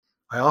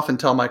I often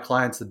tell my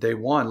clients that day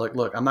one, like,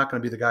 look, I'm not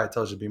going to be the guy that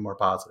tells you to be more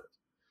positive.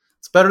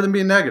 It's better than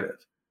being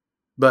negative.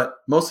 But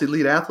most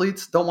elite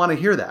athletes don't want to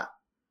hear that.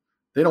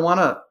 They don't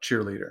want a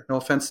cheerleader. No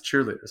offense to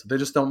cheerleaders. They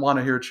just don't want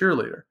to hear a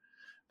cheerleader.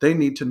 They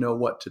need to know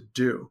what to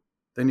do.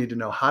 They need to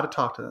know how to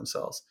talk to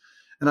themselves.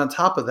 And on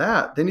top of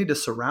that, they need to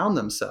surround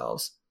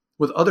themselves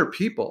with other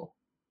people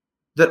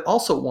that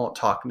also won't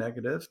talk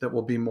negative, that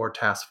will be more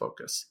task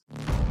focused.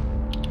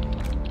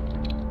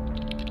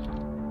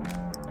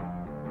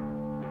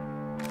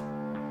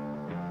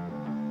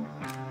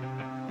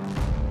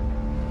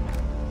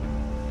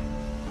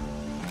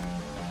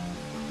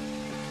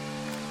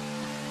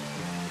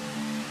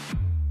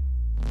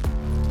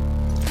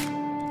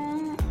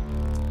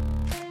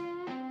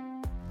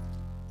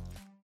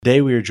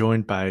 Today we are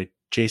joined by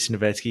Jason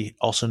Novetsky,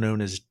 also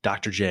known as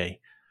Dr. J,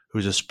 who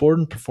is a sport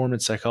and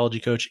performance psychology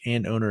coach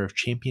and owner of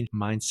Champion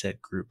Mindset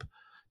Group.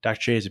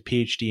 Dr. J is a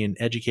Ph.D. in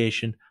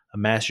education, a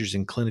master's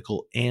in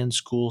clinical and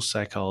school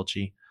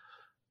psychology,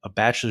 a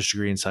bachelor's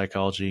degree in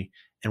psychology,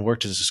 and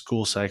worked as a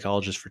school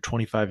psychologist for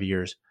 25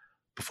 years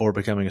before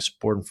becoming a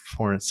sport and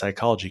performance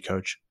psychology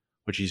coach,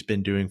 which he's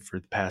been doing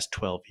for the past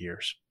 12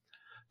 years.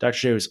 Dr.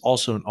 J was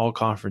also an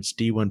all-conference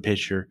D1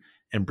 pitcher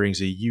and brings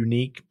a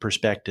unique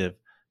perspective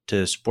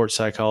to sports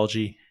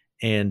psychology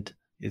and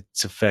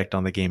its effect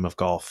on the game of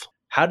golf.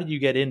 How did you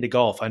get into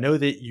golf? I know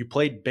that you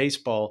played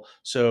baseball,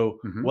 so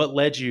what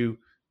led you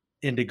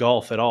into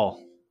golf at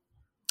all?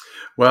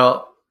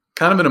 Well,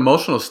 kind of an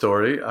emotional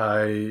story.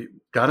 I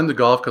got into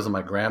golf because of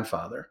my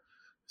grandfather.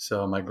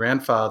 So my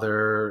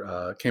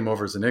grandfather came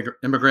over as an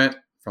immigrant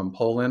from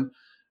Poland.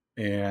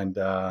 And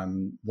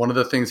one of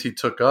the things he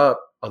took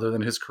up, other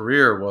than his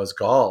career, was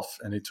golf.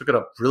 And he took it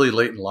up really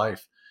late in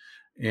life.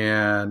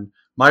 And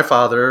my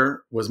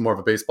father was more of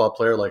a baseball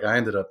player like I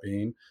ended up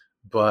being,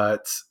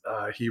 but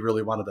he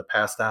really wanted to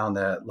pass down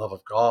that love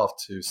of golf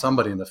to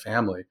somebody in the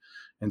family.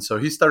 And so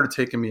he started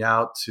taking me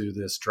out to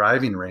this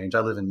driving range.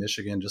 I live in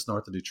Michigan, just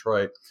north of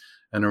Detroit.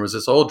 And there was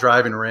this old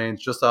driving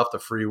range just off the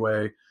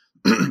freeway.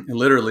 And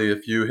literally,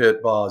 if you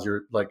hit balls,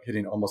 you're like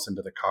hitting almost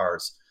into the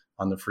cars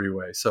on the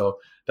freeway. So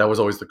that was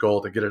always the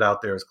goal, to get it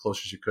out there as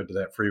close as you could to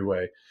that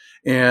freeway.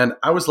 And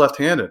I was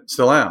left-handed,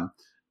 still am.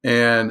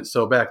 And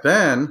so back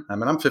then, I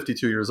mean, I'm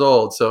 52 years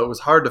old, so it was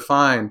hard to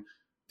find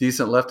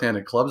decent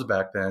left-handed clubs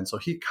back then. So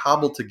he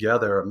cobbled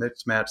together a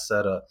mixed match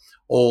set of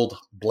old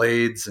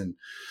blades and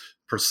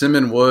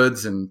persimmon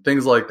woods and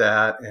things like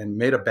that, and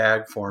made a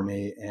bag for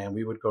me. And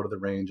we would go to the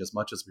range as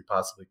much as we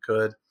possibly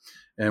could.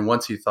 And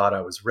once he thought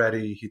I was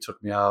ready, he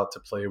took me out to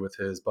play with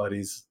his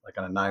buddies, like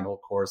on a 9-hole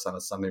course on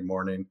a Sunday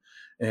morning.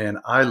 And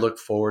I looked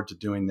forward to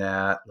doing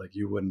that like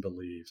you wouldn't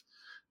believe.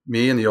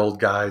 Me and the old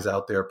guys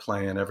out there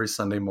playing every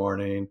Sunday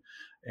morning,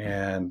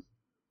 and,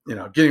 you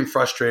know, getting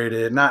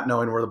frustrated, not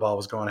knowing where the ball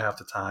was going half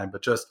the time,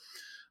 but just,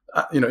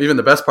 even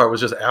the best part was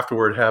just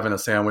afterward having a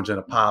sandwich and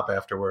a pop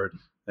afterward,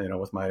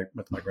 with my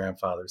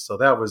grandfather. So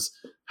that was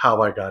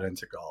how I got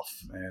into golf,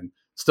 and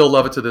still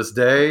love it to this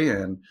day.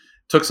 And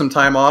took some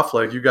time off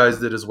like you guys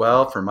did as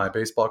well for my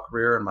baseball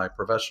career and my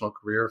professional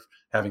career,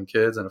 having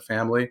kids and a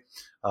family.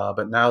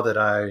 But now that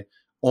I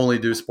only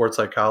do sports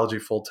psychology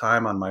full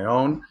time on my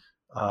own,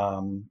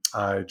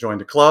 I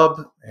joined a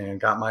club and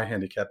got my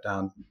handicap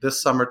down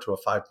this summer to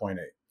a 5.8.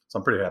 So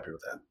I'm pretty happy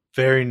with that.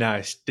 Very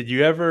nice. Did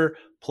you ever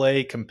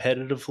play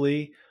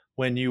competitively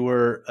when you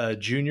were a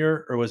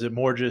junior, or was it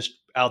more just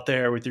out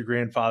there with your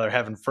grandfather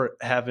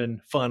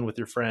having fun with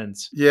your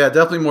friends? Yeah,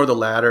 definitely more the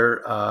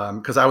latter,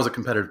 because I was a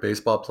competitive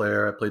baseball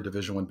player. I played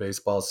Division I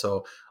baseball.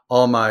 So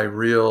all my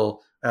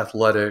real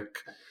athletic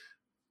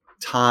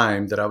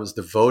time that I was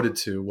devoted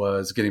to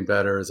was getting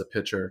better as a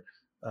pitcher,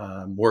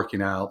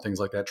 working out, things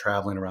like that,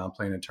 traveling around,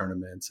 playing in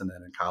tournaments, and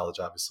then in college,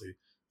 obviously,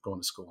 going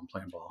to school and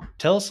playing ball.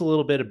 Tell us a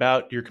little bit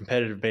about your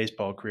competitive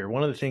baseball career.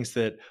 One of the things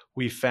that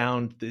we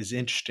found is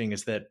interesting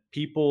is that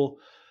people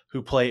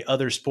who play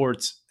other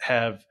sports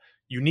have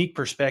unique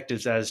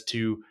perspectives as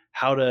to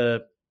how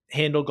to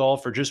handle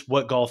golf, or just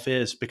what golf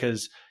is,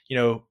 because,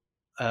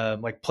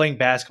 like playing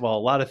basketball,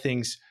 a lot of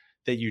things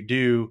that you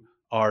do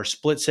are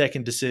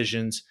split-second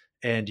decisions,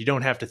 and you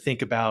don't have to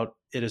think about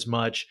it as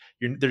much.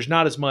 There's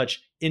not as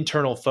much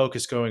internal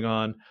focus going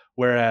on,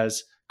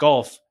 whereas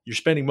golf, you're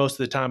spending most of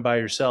the time by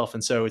yourself.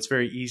 And so it's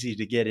very easy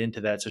to get into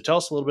that. So tell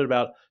us a little bit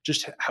about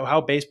just how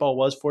baseball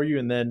was for you.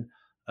 And then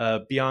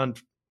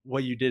beyond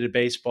what you did at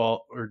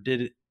baseball, or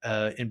did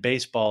in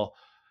baseball,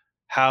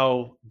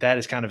 how that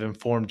has kind of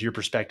informed your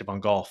perspective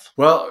on golf.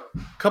 Well,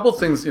 a couple of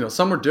things,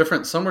 some were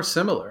different, some were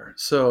similar.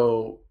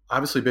 So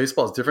obviously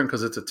baseball is different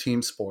because it's a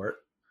team sport.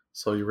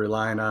 So you're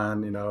relying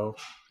on,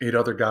 8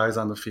 other guys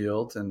on the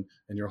field and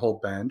your whole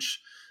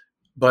bench.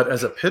 But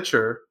as a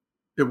pitcher,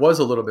 it was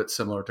a little bit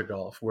similar to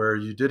golf, where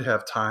you did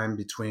have time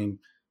between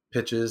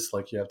pitches,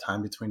 like you have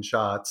time between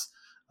shots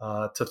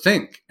to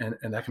think, and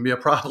that can be a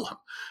problem.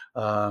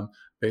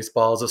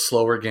 Baseball is a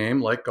slower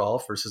game like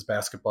golf versus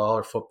basketball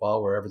or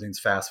football, where everything's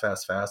fast,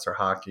 or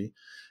hockey.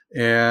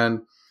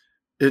 And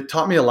it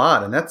taught me a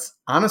lot. And that's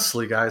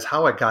honestly, guys,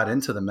 how I got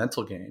into the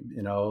mental game.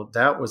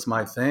 That was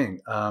my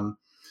thing.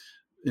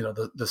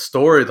 the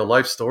story, the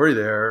life story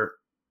there,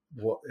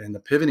 and the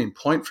pivoting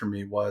point for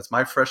me was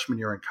my freshman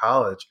year in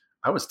college.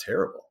 I was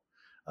terrible.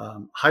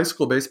 High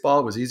school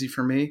baseball was easy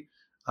for me.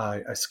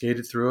 I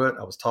skated through it.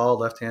 I was tall,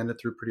 left-handed,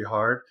 threw pretty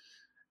hard,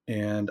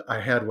 and I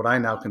had what I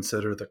now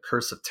consider the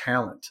curse of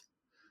talent.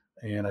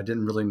 And I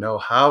didn't really know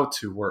how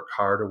to work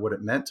hard or what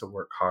it meant to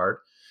work hard.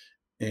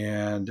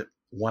 And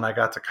when I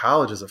got to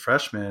college as a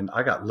freshman,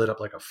 I got lit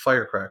up like a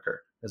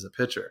firecracker as a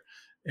pitcher.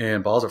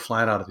 And balls are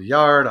flying out of the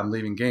yard. I'm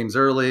leaving games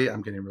early.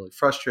 I'm getting really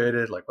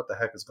frustrated. Like, what the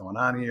heck is going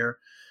on here?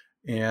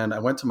 And I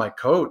went to my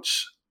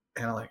coach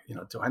and I'm like,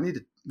 what do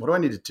I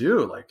need to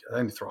do? Like,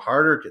 I need to throw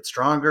harder, get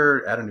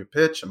stronger, add a new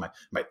pitch. Am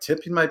I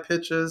tipping my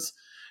pitches?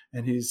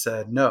 And he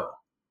said, no.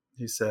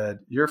 He said,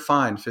 you're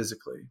fine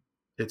physically.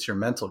 It's your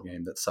mental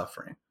game that's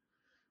suffering.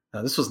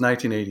 Now, this was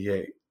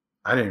 1988.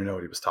 I didn't even know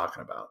what he was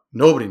talking about.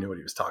 Nobody knew what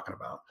he was talking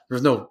about. There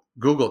was no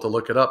Google to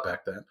look it up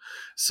back then.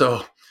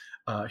 So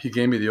he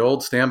gave me the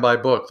old standby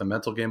book, The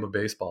Mental Game of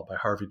Baseball by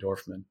Harvey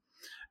Dorfman.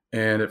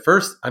 And at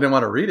first, I didn't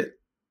want to read it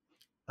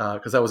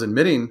because I was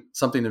admitting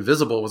something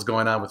invisible was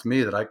going on with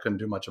me that I couldn't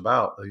do much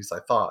about, at least I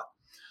thought.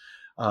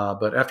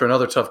 But after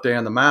another tough day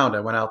on the mound, I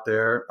went out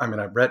there. I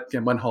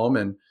went home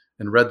and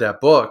read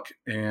that book.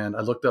 And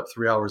I looked up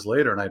 3 hours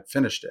later and I'd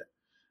finished it.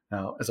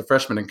 Now, as a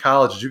freshman in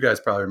college, as you guys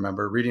probably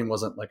remember, reading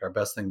wasn't like our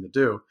best thing to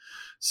do.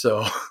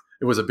 So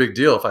it was a big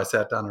deal if I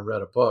sat down and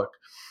read a book.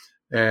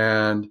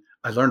 And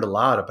I learned a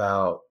lot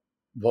about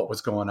what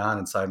was going on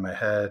inside my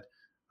head,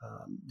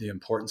 the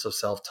importance of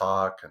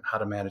self-talk and how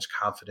to manage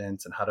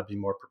confidence and how to be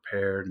more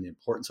prepared and the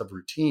importance of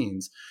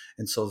routines.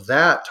 And so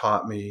that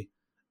taught me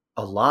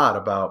a lot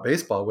about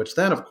baseball, which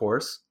then, of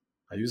course,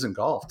 I use in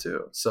golf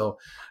too. So,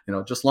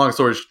 just long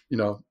story,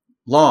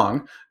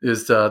 long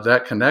is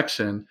that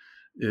connection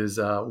is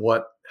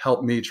what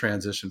helped me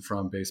transition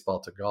from baseball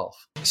to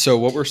golf. So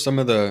what were some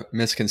of the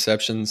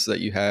misconceptions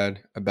that you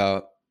had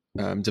about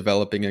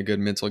developing a good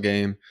mental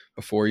game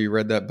before you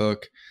read that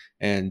book?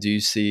 And do you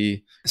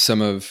see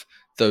some of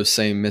those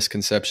same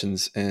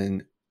misconceptions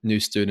in new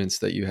students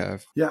that you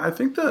have? Yeah, I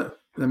think the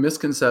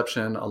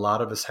misconception a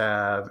lot of us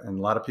have, and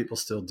a lot of people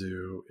still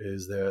do,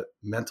 is that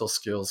mental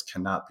skills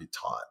cannot be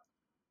taught,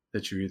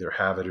 that you either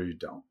have it or you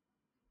don't.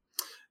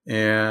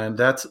 And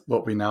that's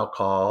what we now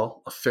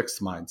call a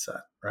fixed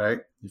mindset, right?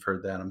 You've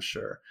heard that, I'm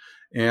sure.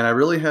 And I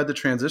really had to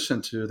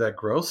transition to that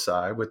growth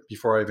side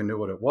before I even knew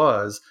what it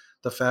was,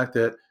 the fact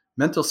that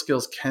mental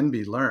skills can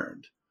be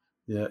learned.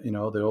 Yeah,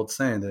 the old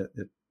saying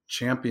that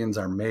champions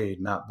are made,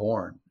 not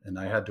born. And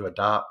I had to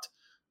adopt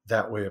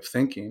that way of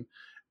thinking.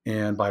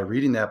 And by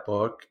reading that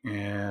book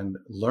and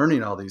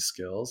learning all these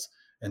skills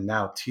and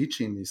now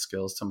teaching these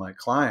skills to my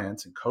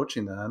clients and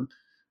coaching them,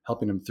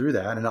 helping them through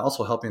that, and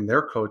also helping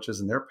their coaches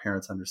and their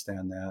parents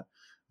understand that,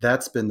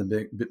 that's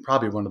been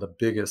probably one of the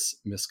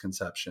biggest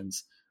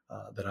misconceptions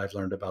that I've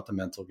learned about the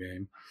mental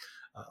game.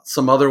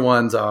 Some other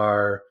ones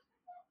are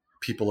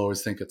people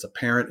always think it's a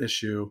parent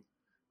issue.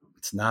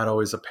 It's not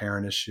always a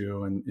parent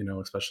issue, and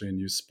especially in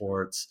youth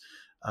sports,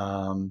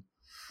 and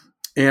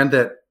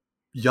that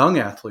young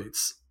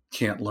athletes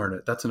can't learn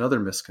it. That's another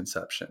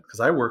misconception, because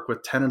I work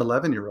with 10 and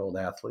 11-year-old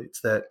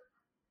athletes that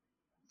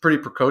pretty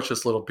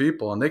precocious little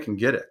people, and they can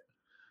get it.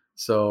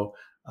 So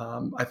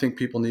I think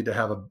people need to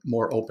have a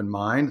more open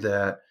mind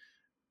that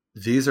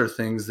these are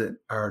things that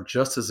are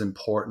just as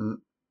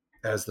important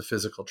as the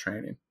physical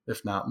training,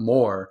 if not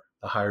more,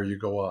 the higher you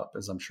go up,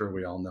 as I'm sure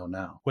we all know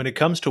now. When it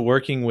comes to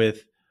working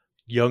with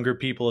younger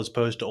people as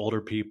opposed to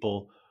older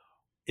people,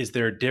 is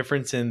there a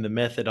difference in the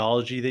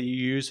methodology that you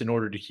use in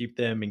order to keep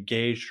them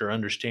engaged or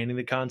understanding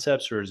the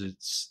concepts, or is it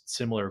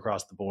similar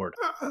across the board?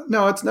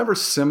 No, it's never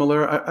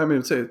similar. I mean,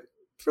 I'd say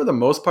for the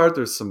most part,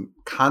 there's some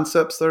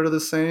concepts that are the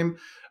same.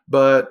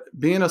 But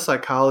being a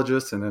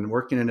psychologist and then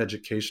working in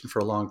education for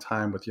a long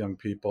time with young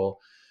people,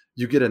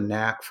 you get a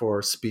knack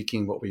for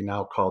speaking what we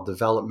now call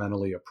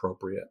developmentally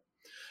appropriate.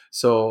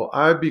 So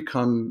I've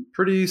become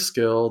pretty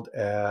skilled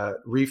at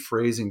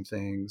rephrasing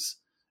things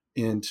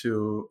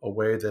into a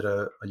way that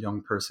a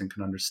young person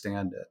can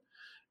understand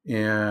it,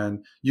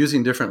 and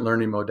using different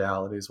learning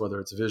modalities,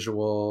 whether it's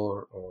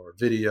visual or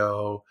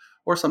video,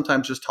 or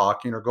sometimes just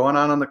talking or going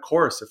on the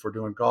course if we're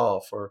doing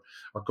golf, or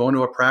going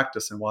to a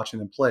practice and watching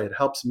them play. It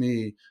helps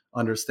me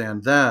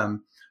understand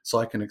them so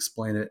I can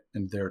explain it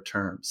in their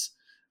terms.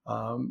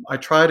 I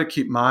try to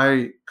keep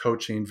my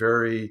coaching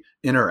very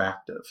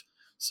interactive.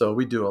 So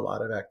we do a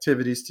lot of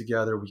activities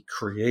together. We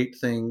create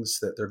things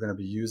that they're going to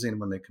be using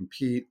when they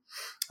compete.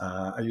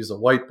 I use a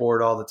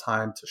whiteboard all the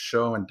time to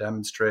show and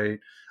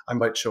demonstrate. I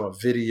might show a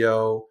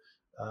video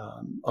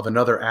of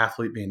another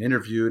athlete being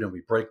interviewed, and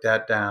we break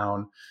that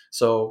down.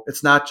 So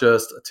it's not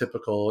just a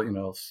typical,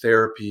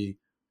 therapy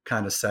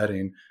kind of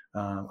setting.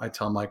 I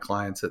tell my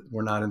clients that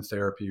we're not in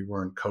therapy,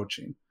 we're in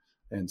coaching.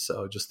 And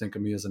so just think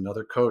of me as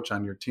another coach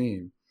on your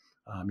team.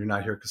 You're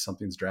not here because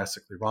something's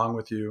drastically wrong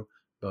with you,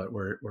 but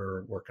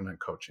we're working on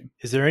coaching.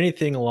 Is there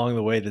anything along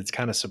the way that's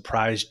kind of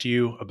surprised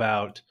you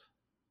about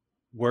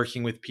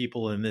working with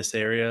people in this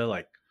area?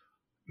 Like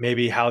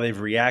maybe how they've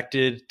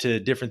reacted to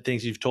different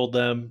things you've told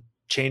them,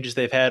 changes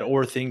they've had,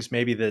 or things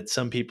maybe that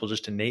some people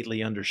just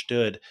innately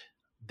understood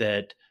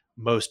that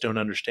most don't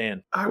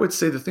understand? I would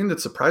say the thing that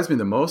surprised me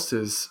the most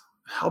is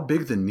how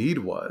big the need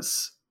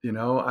was.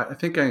 I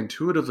think I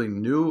intuitively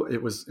knew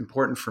it was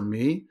important for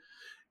me,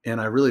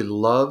 and I really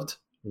loved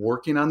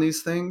working on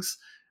these things.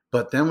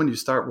 But then when you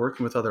start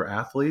working with other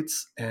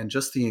athletes and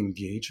just the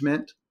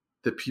engagement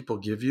that people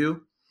give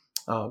you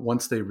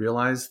once they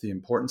realize the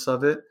importance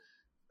of it,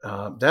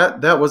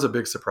 that was a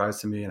big surprise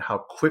to me, and how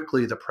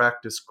quickly the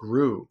practice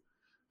grew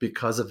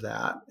because of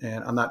that.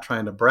 And I'm not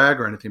trying to brag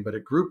or anything, but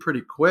it grew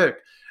pretty quick.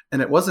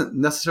 And it wasn't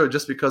necessarily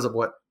just because of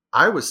what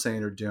I was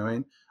saying or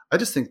doing. I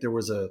just think there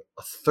was a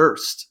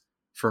thirst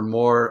for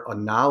more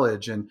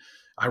knowledge. And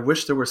I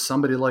wish there was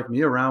somebody like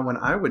me around when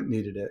I would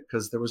needed it,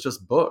 because there was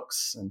just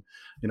books, and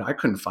I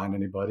couldn't find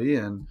anybody,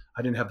 and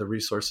I didn't have the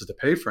resources to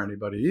pay for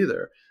anybody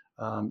either.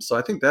 So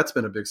I think that's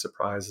been a big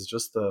surprise, is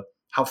just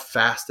how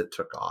fast it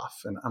took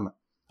off. And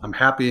I'm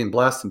happy and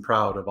blessed and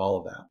proud of all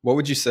of that. What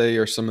would you say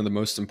are some of the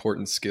most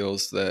important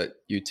skills that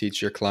you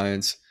teach your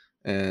clients,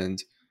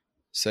 and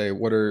say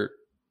what are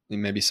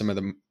maybe some of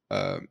the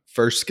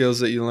first skills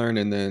that you learn,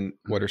 and then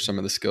what are some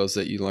of the skills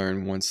that you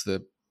learn once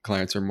the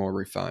clients are more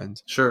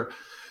refined? Sure.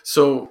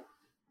 So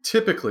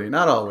typically,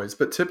 not always,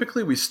 but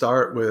typically we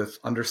start with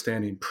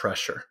understanding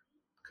pressure,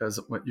 because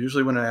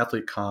usually when an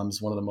athlete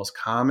comes, one of the most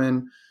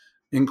common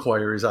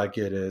inquiries I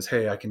get is,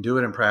 hey, I can do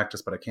it in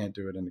practice, but I can't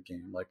do it in the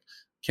game. Like,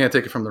 can't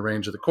take it from the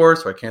range of the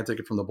course, or I can't take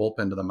it from the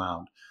bullpen to the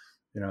mound.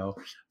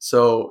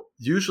 So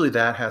usually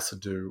that has to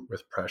do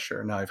with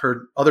pressure. Now, I've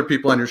heard other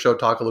people on your show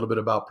talk a little bit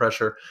about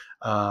pressure.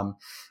 I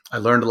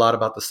learned a lot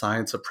about the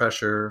science of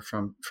pressure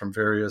from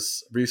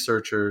various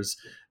researchers,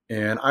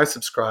 and I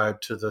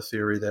subscribe to the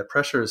theory that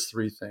pressure is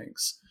three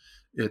things.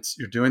 It's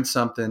you're doing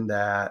something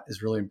that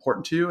is really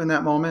important to you in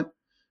that moment,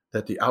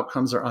 that the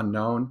outcomes are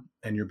unknown,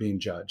 and you're being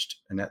judged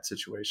in that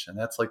situation.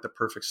 That's like the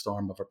perfect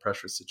storm of a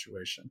pressure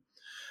situation.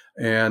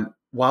 And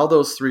while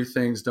those three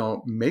things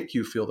don't make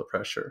you feel the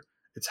pressure,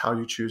 it's how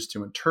you choose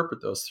to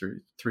interpret those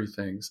three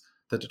things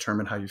that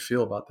determine how you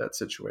feel about that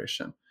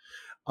situation.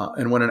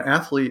 And when an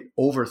athlete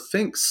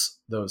overthinks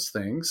those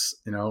things,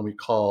 we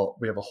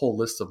have a whole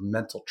list of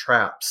mental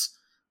traps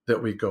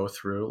that we go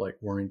through, like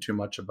worrying too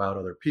much about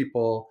other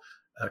people,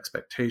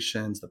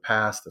 expectations, the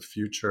past, the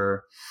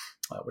future,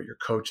 what your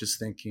coach is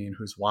thinking,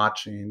 who's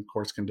watching,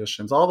 course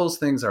conditions. All those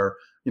things are,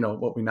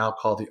 what we now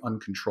call the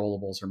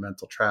uncontrollables or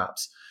mental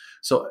traps.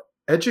 So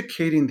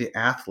educating the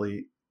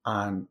athlete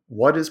on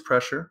what is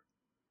pressure,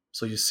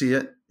 so you see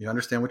it, you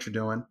understand what you're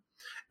doing,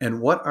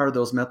 and what are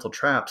those mental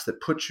traps that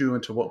put you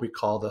into what we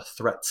call the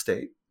threat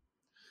state.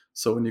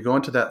 So when you go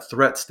into that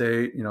threat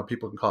state,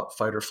 people can call it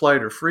fight or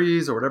flight or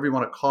freeze or whatever you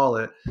want to call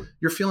it,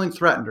 you're feeling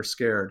threatened or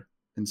scared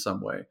in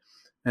some way.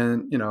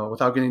 And,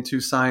 without getting too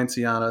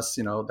sciencey on us,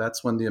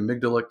 that's when the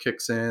amygdala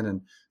kicks in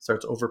and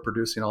starts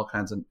overproducing all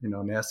kinds of,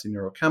 nasty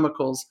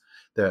neurochemicals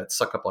that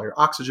suck up all your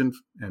oxygen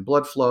and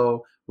blood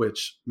flow,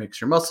 which makes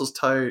your muscles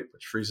tight,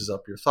 which freezes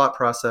up your thought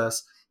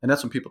process. And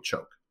that's when people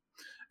choke.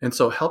 And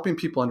so helping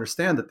people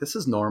understand that this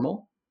is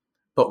normal,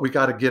 but we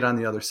got to get on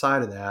the other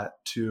side of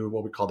that to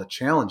what we call the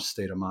challenge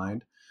state of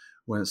mind.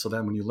 So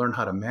then when you learn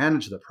how to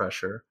manage the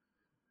pressure,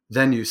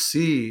 then you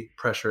see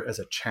pressure as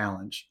a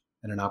challenge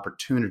and an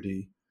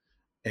opportunity.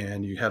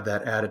 And you have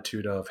that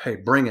attitude of, hey,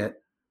 bring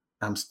it.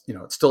 It's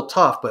still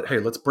tough, but hey,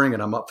 let's bring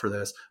it. I'm up for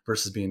this,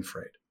 versus being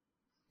afraid.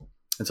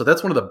 And so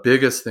that's one of the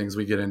biggest things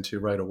we get into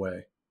right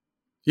away,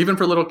 even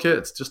for little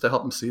kids, just to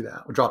help them see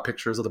that. We draw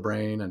pictures of the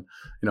brain and,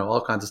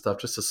 all kinds of stuff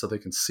just so they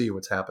can see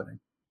what's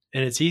happening.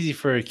 And it's easy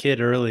for a kid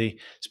early,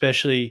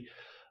 especially,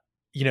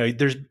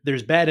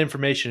 there's bad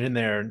information in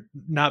there,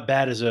 not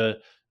bad as a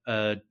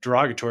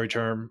derogatory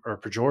term or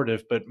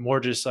pejorative, but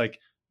more just like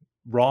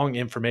wrong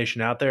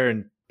information out there,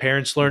 and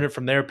parents learn it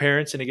from their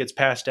parents and it gets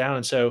passed down.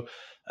 And so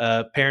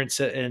parents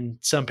and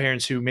some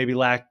parents who maybe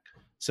lack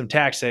some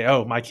tact say,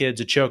 oh, my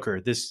kid's a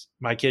choker.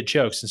 My kid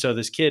chokes. And so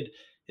this kid,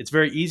 it's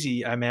very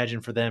easy, I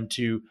imagine, for them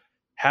to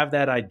have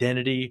that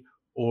identity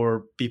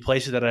or be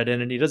placed with that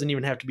identity. It doesn't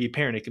even have to be a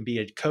parent. It can be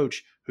a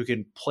coach who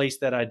can place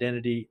that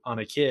identity on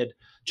a kid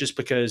just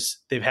because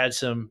they've had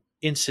some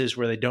instances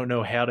where they don't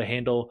know how to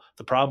handle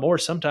the problem. Or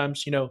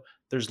sometimes,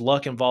 there's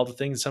luck involved with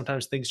things.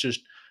 Sometimes things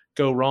just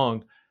go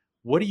wrong.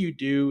 What do you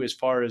do as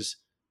far as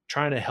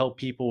trying to help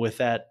people with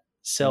that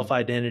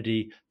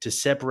self-identity to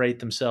separate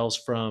themselves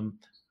from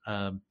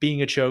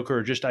being a choker,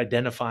 or just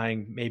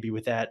identifying maybe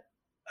with that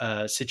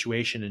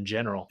situation in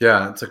general?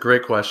 Yeah, it's a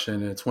great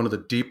question. It's one of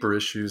the deeper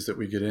issues that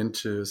we get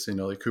into. So,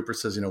 like Cooper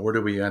says, where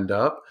do we end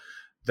up?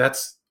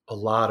 That's a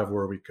lot of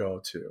where we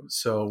go to.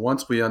 So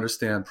once we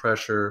understand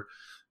pressure,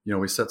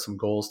 we set some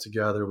goals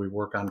together, we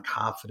work on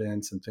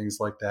confidence and things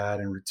like that,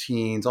 and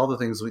routines, all the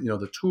things,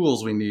 the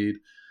tools we need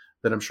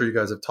that I'm sure you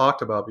guys have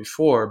talked about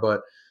before.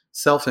 But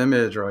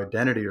self-image or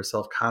identity or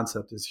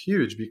self-concept is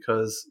huge,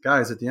 because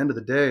guys, at the end of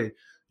the day,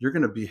 you're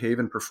going to behave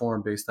and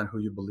perform based on who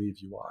you believe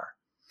you are.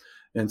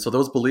 And so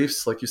those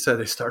beliefs, like you said,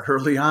 they start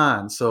early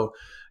on. So,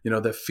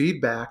 the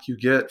feedback you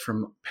get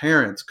from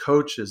parents,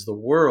 coaches, the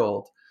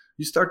world,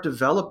 you start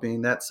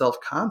developing that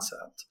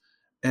self-concept.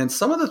 And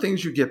some of the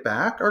things you get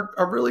back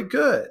are really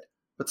good,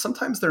 but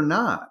sometimes they're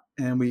not.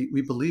 And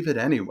we believe it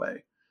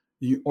anyway.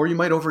 Or you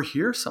might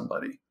overhear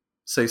somebody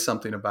say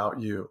something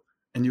about you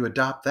and you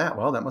adopt that.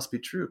 Well, that must be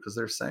true because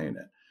they're saying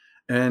it.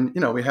 And,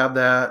 we have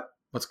that,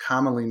 what's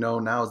commonly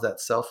known now as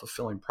that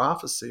self-fulfilling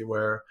prophecy,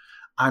 where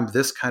I'm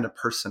this kind of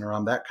person, or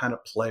I'm that kind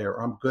of player,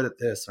 or I'm good at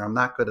this, or I'm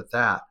not good at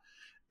that.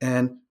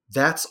 And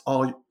that's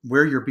all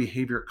where your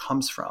behavior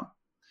comes from.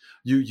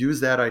 You use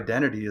that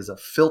identity as a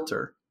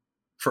filter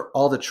for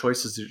all the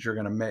choices that you're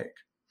going to make.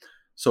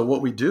 So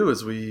what we do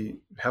is we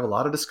have a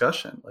lot of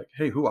discussion, like,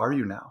 hey, who are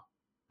you now?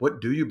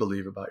 What do you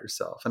believe about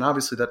yourself? And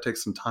obviously that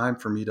takes some time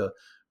for me to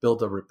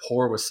build a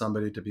rapport with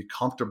somebody, to be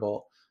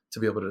comfortable, to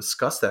be able to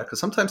discuss that, because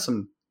sometimes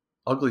some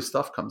ugly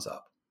stuff comes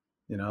up,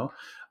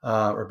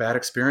 or bad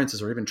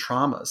experiences or even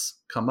traumas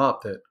come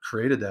up that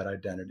created that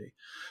identity.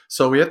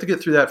 So we have to get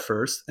through that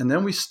first. And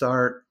then we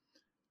start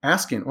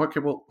asking, okay,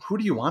 well, who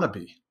do you want to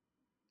be?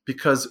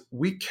 Because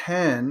we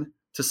can,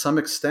 to some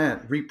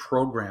extent,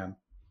 reprogram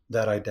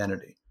that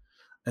identity.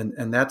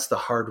 And that's the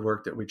hard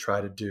work that we try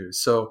to do.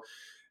 So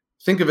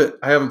think of it,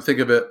 I have them think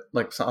of it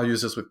like, I'll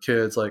use this with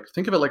kids, like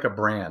think of it like a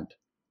brand,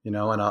 and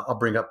I'll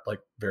bring up like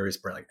various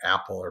brands like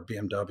Apple or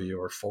BMW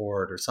or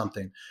Ford or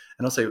something.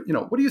 And I'll say,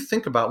 what do you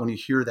think about when you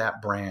hear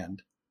that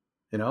brand?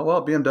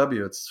 Well,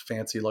 BMW, it's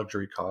fancy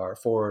luxury car.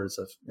 Ford is,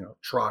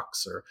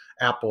 trucks, or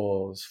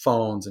Apple's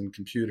phones and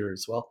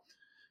computers. Well,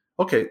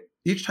 okay,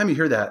 each time you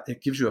hear that,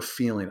 it gives you a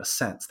feeling, a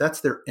sense.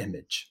 That's their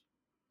image.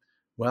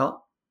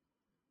 Well,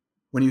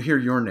 when you hear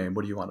your name,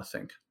 what do you want to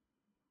think?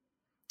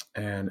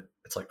 And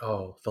it's like,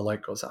 oh, the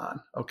light goes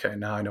on. Okay,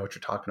 now I know what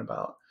you're talking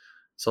about.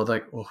 So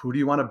like, well, who do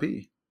you want to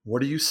be?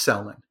 What are you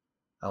selling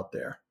out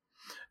there?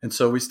 And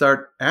so we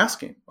start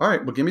asking, all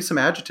right, well, give me some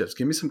adjectives.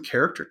 Give me some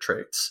character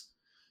traits.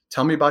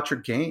 Tell me about your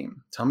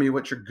game. Tell me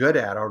what you're good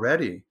at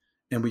already.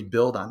 And we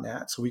build on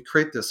that. So we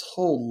create this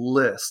whole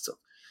list of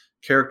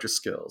character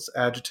skills,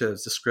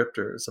 adjectives,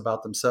 descriptors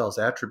about themselves,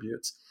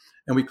 attributes.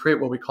 And we create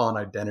what we call an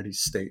identity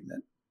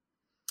statement.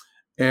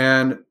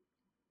 And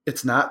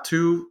it's not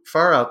too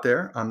far out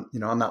there. I'm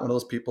not one of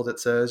those people that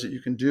says that you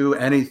can do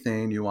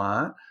anything you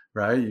want,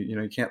 right?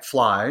 You can't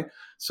fly.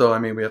 So,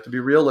 we have to be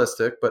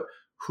realistic, but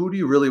who do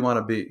you really want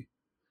to be?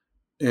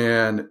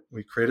 And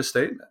we create a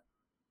statement,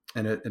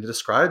 and it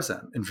describes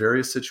them in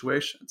various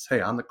situations. Hey,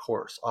 on the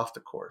course, off the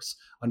course,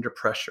 under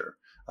pressure,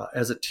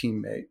 as a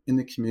teammate, in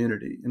the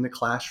community, in the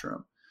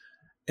classroom.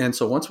 And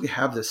so once we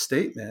have this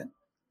statement,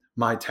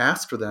 my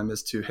task for them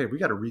is to, hey, we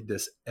got to read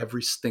this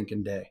every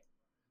stinking day.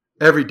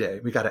 Every day.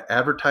 We got to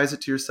advertise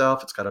it to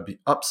yourself. It's got to be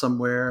up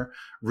somewhere.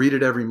 Read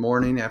it every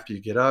morning after you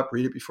get up.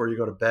 Read it before you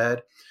go to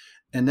bed.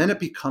 And then it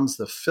becomes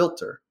the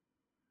filter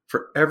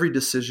for every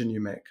decision you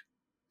make.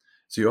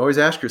 So you always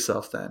ask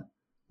yourself then,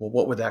 well,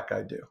 what would that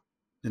guy do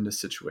in this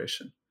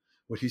situation?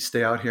 Would he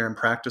stay out here and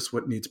practice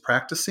what needs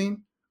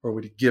practicing, or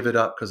would he give it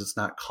up because it's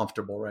not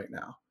comfortable right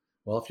now?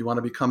 Well, if you want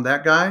to become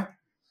that guy,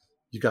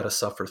 you got to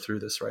suffer through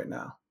this right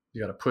now.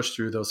 You got to push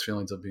through those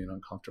feelings of being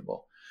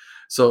uncomfortable.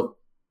 So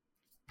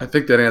I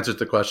think that answers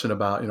the question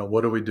about,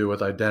 what do we do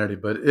with identity?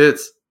 But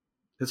it's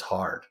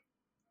hard.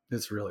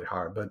 It's really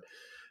hard. But,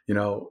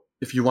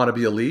 if you want to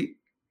be elite,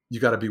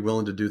 you got to be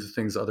willing to do the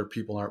things other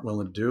people aren't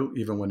willing to do,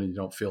 even when you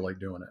don't feel like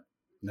doing it.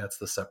 And that's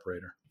the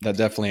separator. That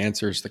definitely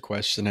answers the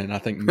question. And I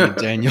think me and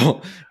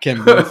Daniel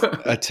can both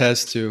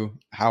attest to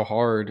how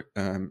hard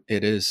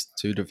it is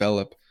to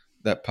develop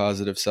that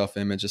positive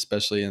self-image,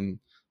 especially in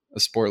a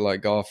sport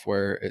like golf,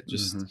 where it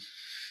just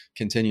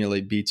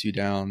continually beats you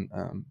down.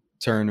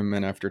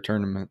 Tournament after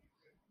tournament.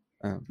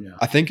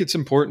 I think it's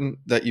important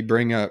that you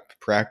bring up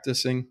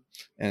practicing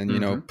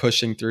and,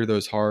 pushing through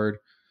those hard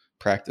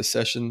practice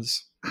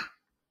sessions.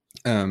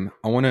 I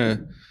want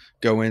to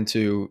go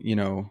into,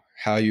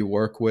 how you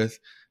work with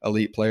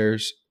elite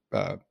players,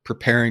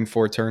 preparing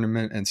for a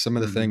tournament, and some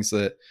of the things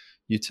that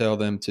you tell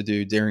them to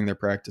do during their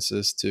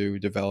practices to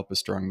develop a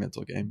strong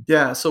mental game.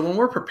 Yeah. So when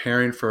we're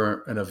preparing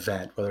for an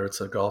event, whether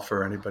it's a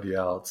golfer or anybody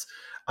else,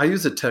 I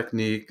use a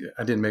technique.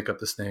 I didn't make up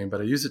this name,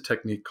 but I use a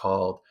technique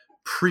called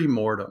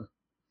pre-mortem.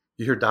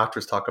 You hear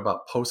doctors talk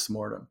about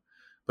post-mortem,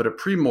 but a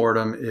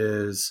pre-mortem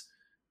is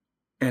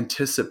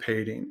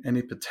anticipating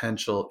any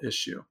potential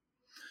issue.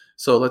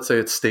 So let's say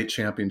it's state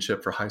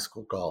championship for high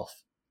school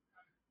golf.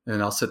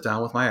 And I'll sit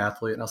down with my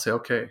athlete and I'll say,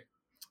 okay,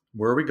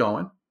 where are we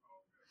going?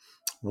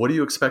 What do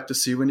you expect to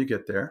see when you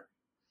get there?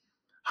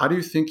 How do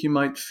you think you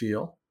might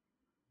feel?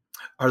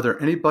 Are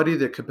there anybody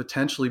that could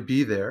potentially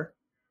be there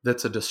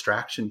that's a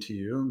distraction to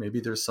you? Maybe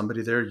there's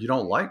somebody there you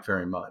don't like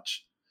very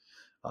much.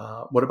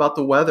 What about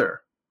the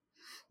weather?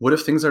 What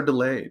if things are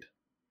delayed?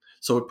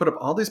 So we put up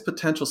all these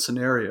potential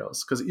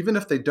scenarios, because even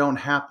if they don't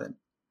happen,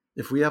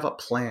 if we have a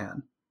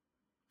plan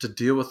to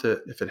deal with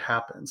it if it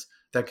happens,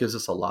 that gives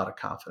us a lot of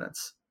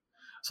confidence.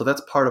 So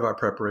that's part of our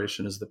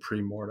preparation, is the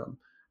pre-mortem.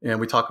 And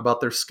we talk about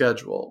their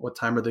schedule. What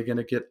time are they going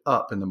to get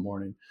up in the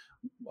morning?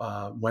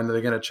 When are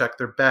they going to check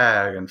their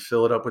bag and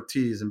fill it up with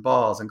tees and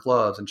balls and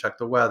gloves and check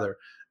the weather?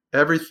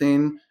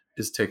 Everything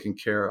is taken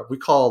care of. We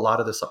call a lot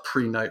of this a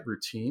pre-night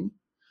routine.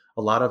 A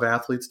A lot of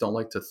athletes don't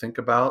like to think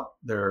about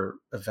their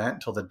event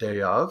until the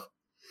day of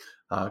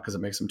because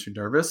it makes them too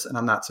nervous. And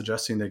I'm not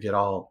suggesting they get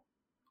all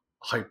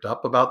hyped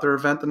up about their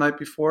event the night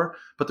before,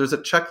 but there's a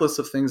checklist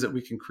of things that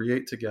we can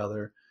create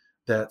together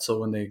that so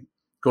when they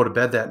go to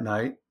bed that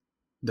night,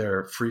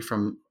 they're free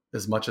from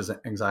as much as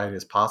anxiety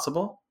as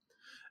possible.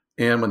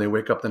 And when they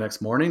wake up the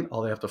next morning,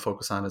 all they have to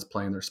focus on is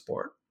playing their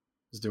sport,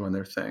 is doing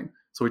their thing.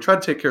 So we try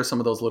to take care of some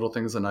of those little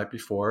things the night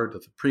before,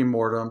 the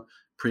pre-mortem,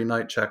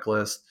 pre-night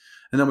checklist.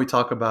 And then we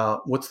talk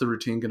about what's the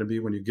routine going to be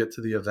when you get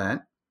to the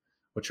event,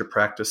 what's your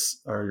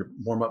practice or your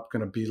warm-up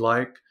going to be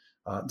like,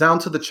 down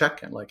to the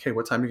check-in, like, hey,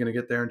 what time are you going to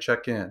get there and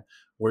check in,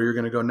 where you're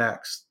going to go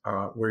next,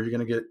 where you're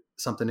going to get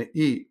something to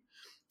eat,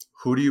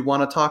 who do you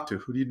want to talk to,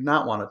 who do you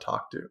not want to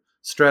talk to,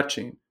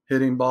 stretching,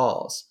 hitting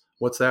balls,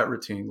 what's that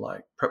routine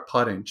like,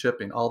 putting,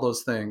 chipping, all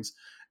those things.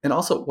 And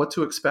also what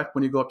to expect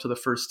when you go up to the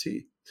first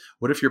tee.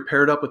 What if you're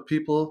paired up with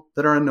people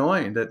that are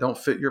annoying, that don't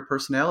fit your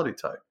personality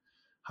type?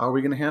 How are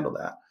we going to handle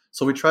that?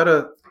 So we try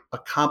to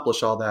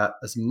accomplish all that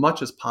as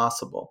much as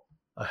possible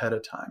ahead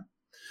of time.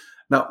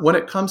 Now, when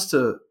it comes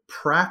to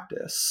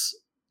practice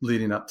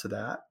leading up to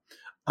that,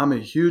 I'm a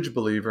huge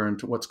believer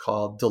into what's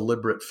called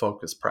deliberate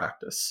focus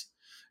practice.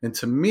 And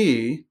to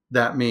me,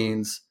 that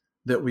means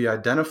that we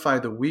identify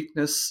the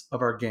weakness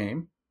of our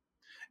game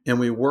and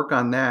we work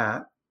on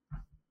that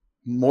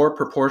more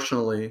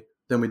proportionally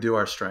than we do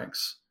our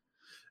strengths.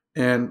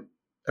 And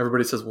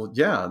everybody says, well,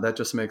 yeah, that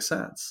just makes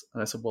sense.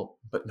 And I said, well,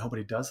 but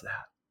nobody does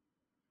that.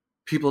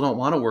 People don't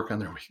want to work on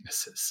their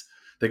weaknesses.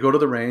 They go to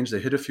the range, they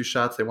hit a few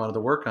shots they wanted to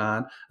work on,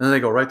 and then they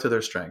go right to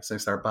their strengths. They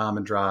start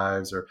bombing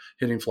drives or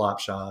hitting flop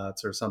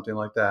shots or something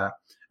like that.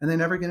 And they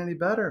never get any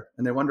better.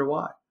 And they wonder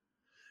why.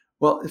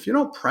 Well, if you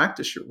don't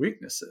practice your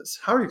weaknesses,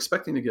 how are you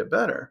expecting to get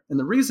better? And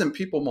the reason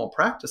people won't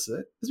practice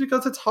it is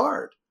because it's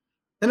hard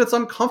and it's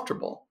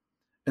uncomfortable.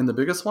 And the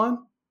biggest one,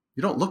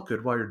 you don't look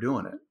good while you're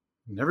doing it.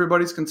 And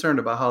everybody's concerned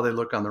about how they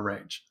look on the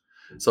range.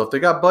 So if they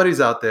got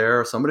buddies out there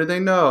or somebody they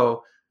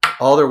know,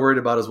 all they're worried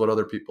about is what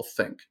other people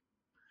think.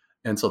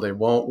 And so they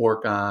won't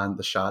work on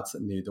the shots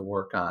that need to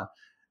work on.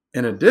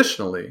 And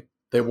additionally,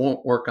 they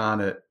won't work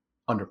on it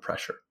under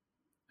pressure.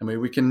 I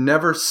mean, we can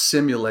never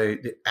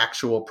simulate the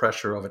actual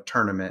pressure of a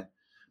tournament,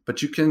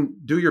 but you can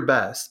do your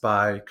best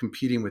by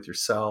competing with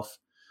yourself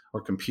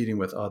or competing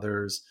with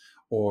others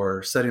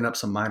or setting up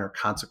some minor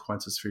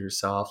consequences for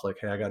yourself. Like,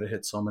 hey, I got to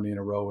hit so many in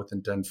a row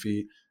within 10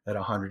 feet at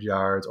 100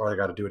 yards, or I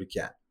got to do it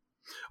again.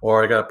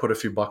 Or I got to put a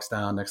few bucks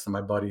down next to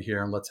my buddy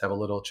here and let's have a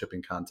little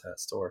chipping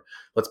contest. Or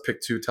let's pick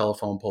 2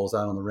 telephone poles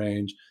out on the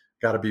range.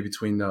 Got to be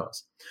between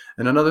those.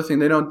 And another thing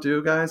they don't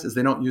do, guys, is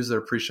they don't use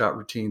their pre-shot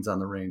routines on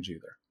the range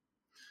either.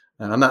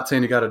 And I'm not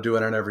saying you got to do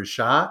it on every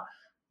shot,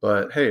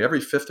 but hey, every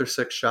 5th or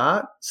 6th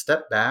shot,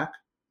 step back,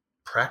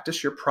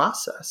 practice your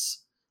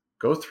process.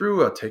 Go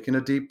through taking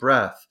a deep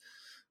breath,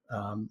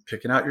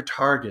 picking out your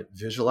target,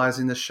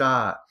 visualizing the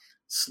shot,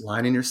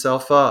 lining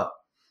yourself up,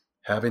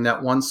 having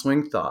that one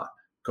swing thought.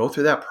 Go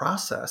through that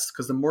process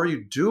because the more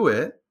you do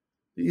it,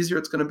 the easier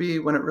it's going to be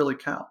when it really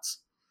counts.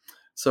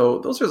 So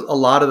those are a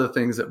lot of the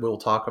things that we'll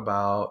talk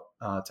about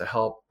to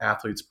help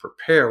athletes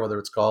prepare, whether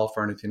it's golf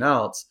or anything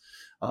else,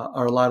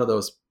 are a lot of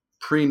those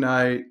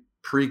pre-night,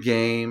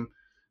 pre-game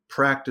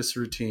practice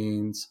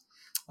routines.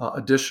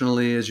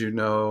 Additionally, as you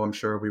know, I'm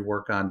sure we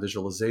work on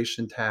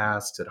visualization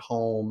tasks at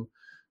home,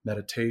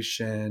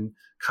 meditation,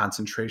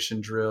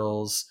 concentration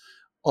drills,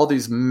 all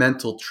these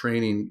mental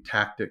training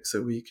tactics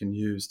that we can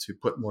use to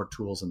put more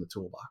tools in the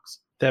toolbox.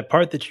 That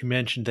part that you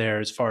mentioned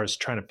there, as far as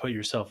trying to put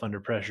yourself under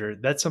pressure,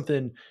 that's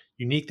something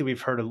unique that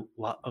we've heard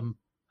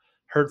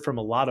from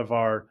a lot of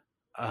our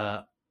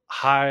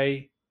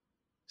high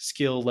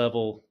skill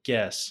level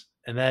guests,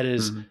 and that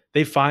is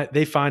they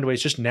find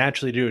ways just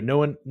naturally to do it. No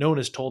one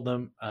has told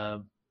them.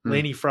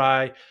 Lainey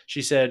Fry,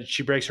 she said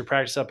she breaks her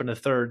practice up into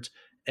thirds,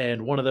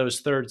 and one of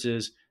those thirds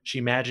is she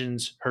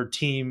imagines her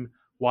team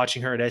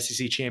watching her at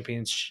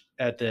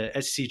the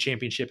SEC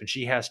championship, and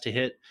she has to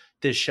hit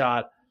this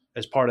shot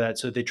as part of that.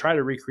 So they try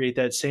to recreate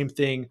that same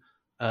thing.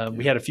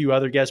 We had a few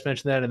other guests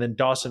mention that, and then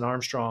Dawson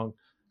Armstrong,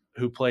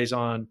 who plays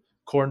on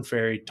Corn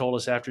Ferry, told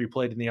us after he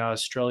played in the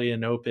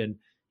Australian Open,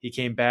 he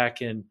came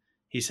back and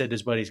he said to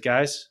his buddies,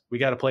 guys, we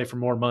got to play for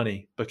more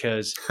money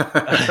because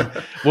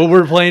what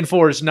we're playing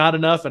for is not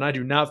enough, and I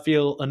do not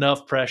feel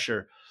enough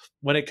pressure.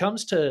 When it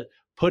comes to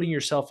putting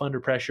yourself under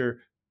pressure,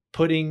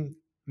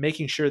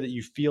 making sure that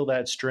you feel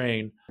that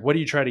strain, what do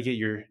you try to get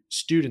your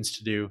students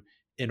to do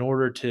in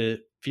order to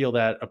feel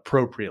that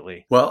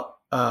appropriately? Well,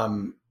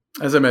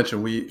 as I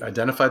mentioned, we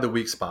identify the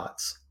weak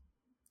spots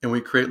and we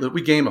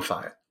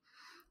gamify it.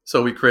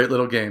 So we create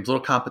little games,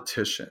 little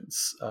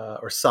competitions,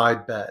 or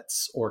side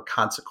bets or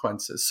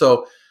consequences.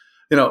 So,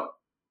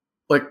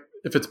 like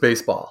if it's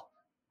baseball,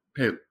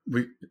 hey,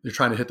 you're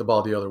trying to hit the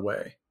ball the other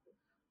way.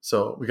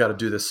 So we got to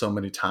do this so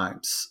many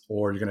times,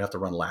 or you're going to have to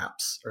run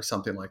laps or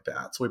something like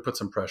that. So we put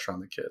some pressure on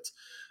the kids.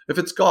 If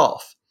it's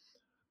golf,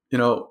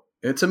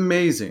 it's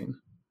amazing.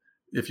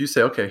 If you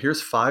say, okay,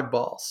 here's 5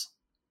 balls,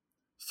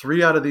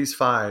 3 out of these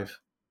 5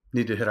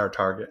 need to hit our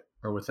target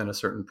or within a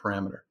certain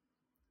parameter.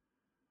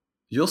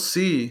 You'll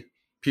see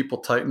people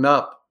tighten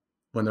up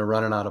when they're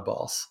running out of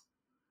balls.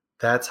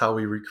 That's how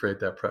we recreate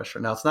that pressure.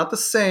 Now, it's not the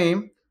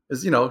same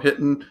as,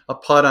 hitting a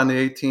putt on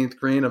the 18th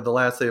green of the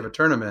last day of a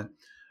tournament,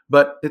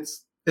 but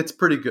it's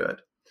pretty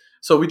good.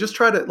 So we just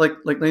try to, like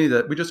Laney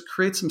did, we just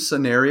create some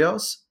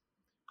scenarios,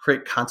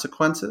 create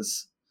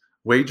consequences.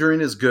 Wagering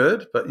is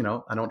good, but,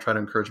 I don't try to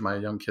encourage my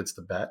young kids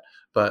to bet.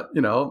 But,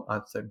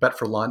 I'd say bet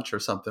for lunch or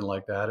something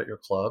like that at your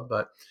club.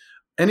 But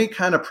any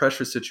kind of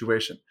pressure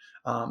situation.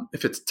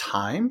 If it's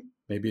time,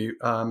 maybe,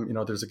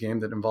 there's a game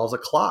that involves a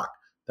clock,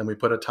 then we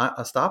put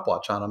a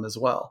stopwatch on them as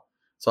well.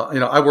 So,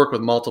 I work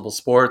with multiple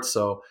sports,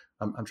 so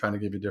I'm trying to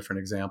give you different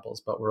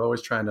examples, but we're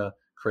always trying to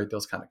create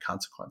those kind of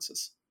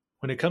consequences.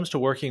 When it comes to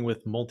working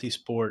with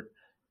multi-sport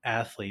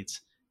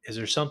athletes, is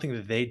there something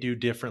that they do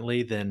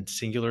differently than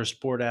singular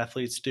sport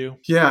athletes do?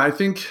 Yeah, I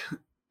think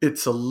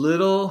it's a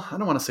little, I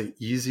don't want to say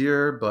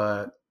easier,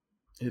 but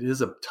it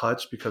is a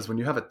touch, because when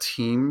you have a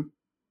team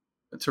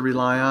to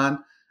rely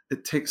on,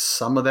 it takes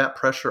some of that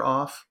pressure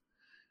off.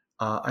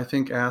 I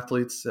think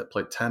athletes that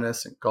play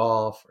tennis and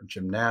golf or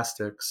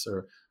gymnastics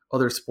or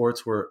other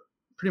sports where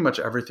pretty much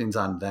everything's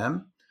on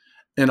them.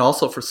 And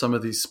also for some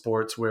of these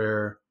sports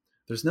where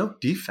there's no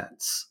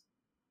defense.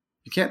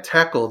 You can't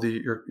tackle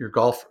your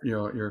golf,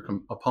 your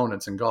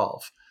opponents in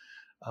golf.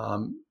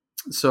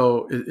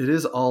 So it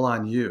is all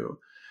on you.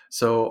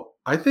 So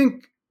I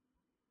think,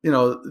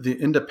 the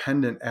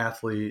independent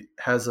athlete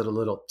has it a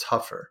little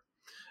tougher.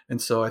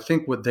 And so I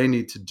think what they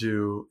need to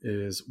do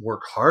is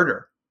work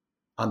harder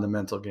on the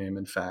mental game,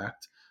 in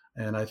fact.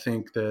 And I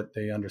think that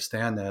they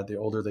understand that. The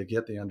older they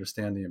get, they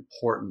understand the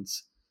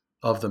importance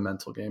of the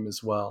mental game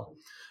as well.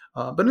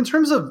 But in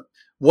terms of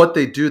what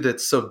they do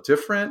that's so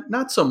different,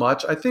 not so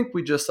much. I think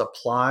we just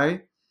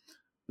apply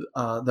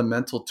the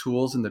mental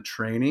tools and the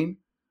training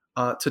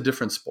to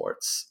different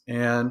sports.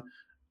 And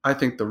I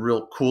think the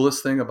real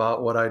coolest thing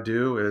about what I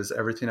do is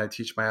everything I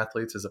teach my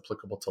athletes is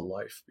applicable to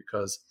life,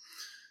 because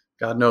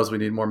God knows we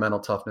need more mental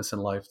toughness in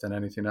life than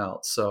anything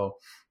else. So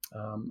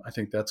I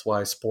think that's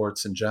why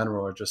sports in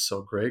general are just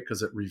so great,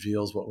 because it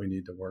reveals what we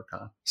need to work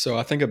on. So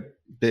I think a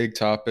big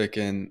topic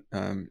in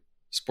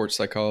sports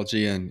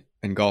psychology and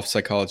golf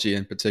psychology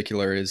in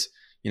particular is,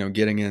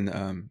 getting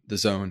in the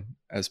zone,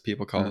 as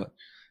people call it.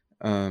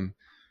 And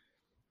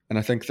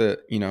I think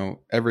that,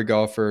 every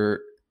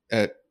golfer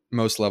at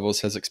most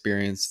levels has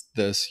experienced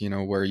this,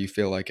 where you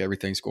feel like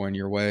everything's going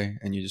your way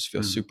and you just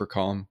feel super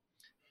calm.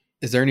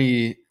 Is there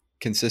any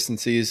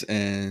consistencies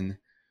in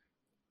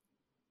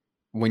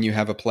when you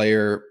have a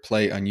player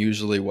play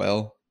unusually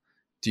well?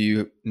 Do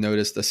you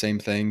notice the same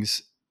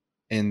things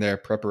in their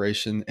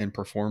preparation and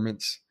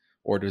performance,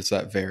 or does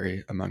that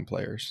vary among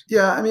players?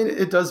 Yeah, I mean,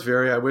 it does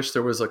vary. I wish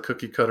there was a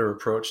cookie cutter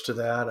approach to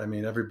that. I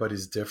mean,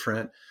 everybody's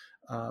different.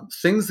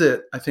 Things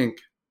that I think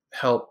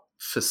help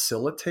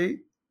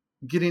facilitate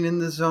getting in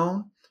the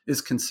zone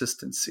is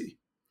consistency.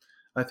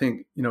 I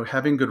think,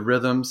 having good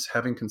rhythms,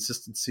 having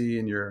consistency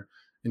in your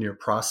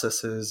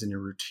processes and your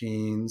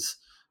routines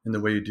and the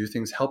way you do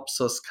things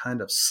helps us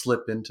kind of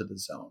slip into the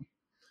zone.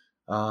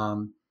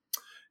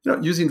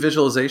 Using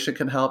visualization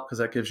can help, because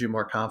that gives you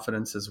more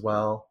confidence as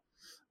well.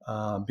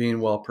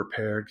 Being well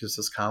prepared gives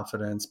us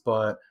confidence,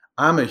 but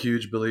I'm a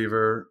huge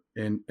believer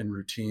in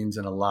routines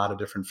in a lot of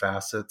different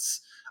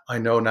facets. I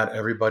know not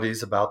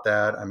everybody's about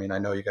that. I mean, I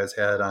know you guys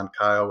had on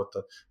Kyle with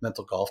the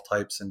mental golf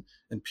types, and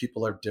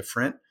people are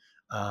different.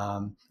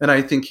 And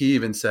I think he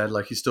even said,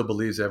 like, he still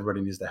believes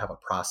everybody needs to have a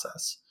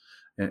process.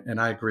 And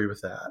I agree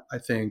with that. I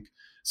think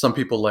some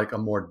people like a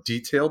more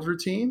detailed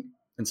routine,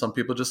 and some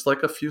people just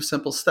like a few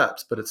simple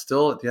steps, but it's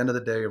still, at the end of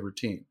the day, a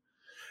routine.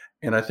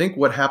 And I think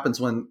what happens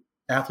when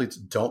athletes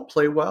don't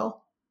play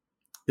well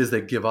is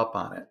they give up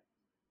on it.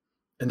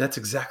 And that's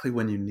exactly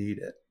when you need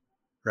it,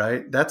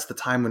 right? That's the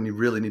time when you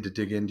really need to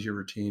dig into your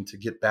routine to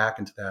get back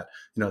into that,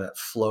 that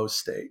flow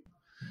state.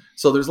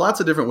 So there's lots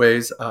of different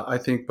ways, I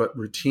think, but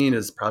routine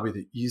is probably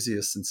the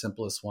easiest and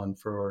simplest one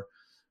for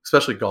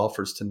especially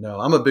golfers to know.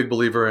 I'm a big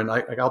believer, and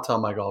I'll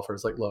tell my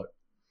golfers, like, look,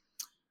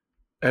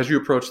 as you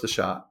approach the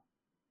shot,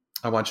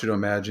 I want you to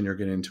imagine you're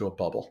getting into a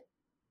bubble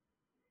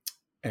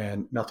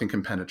and nothing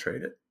can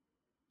penetrate it.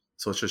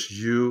 So it's just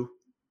you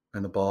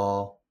and the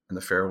ball and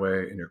the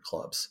fairway and your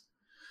clubs.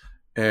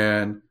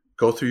 And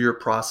go through your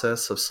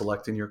process of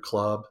selecting your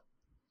club.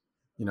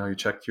 You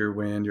check your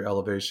wind, your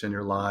elevation,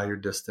 your lie, your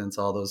distance,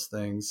 all those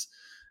things.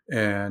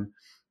 And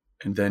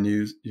then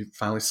you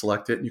finally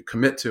select it and you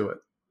commit to it.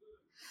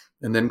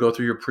 And then go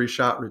through your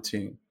pre-shot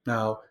routine.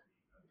 Now,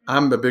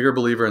 I'm a bigger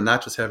believer in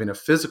not just having a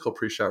physical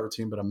pre-shot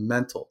routine, but a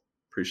mental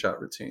pre-shot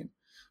routine.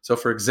 So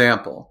for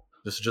example,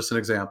 this is just an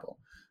example,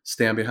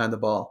 stand behind the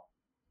ball,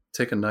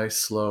 take a nice,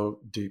 slow,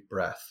 deep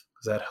breath,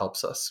 because that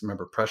helps us.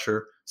 Remember,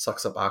 pressure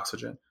sucks up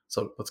oxygen.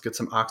 So let's get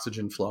some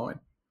oxygen flowing.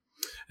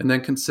 And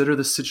then consider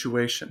the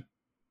situation.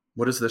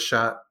 What does the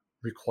shot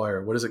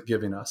require? What is it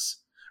giving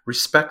us?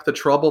 Respect the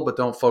trouble, but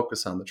don't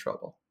focus on the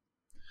trouble.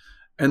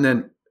 And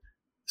then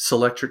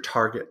select your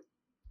target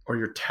or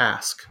your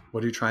task.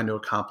 What are you trying to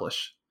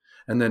accomplish?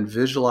 And then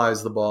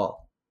visualize the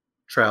ball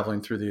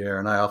traveling through the air.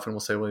 And I often will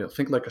say, well,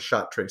 think like a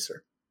shot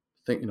tracer.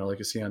 Think, like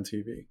you see on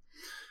TV.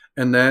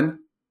 And then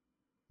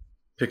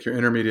pick your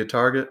intermediate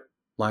target,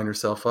 line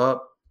yourself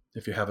up.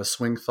 If you have a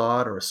swing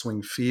thought or a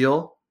swing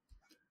feel,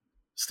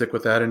 stick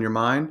with that in your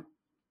mind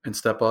and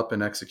step up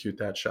and execute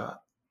that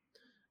shot.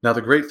 Now,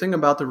 the great thing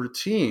about the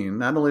routine,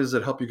 not only does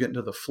it help you get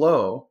into the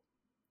flow,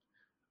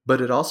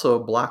 but it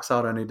also blocks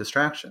out any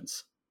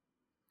distractions.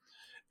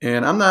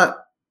 And I'm not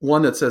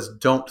one that says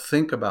don't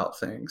think about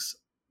things,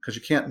 because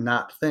you can't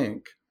not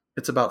think.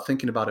 It's about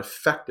thinking about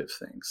effective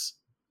things,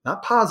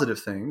 not positive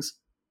things,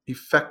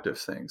 effective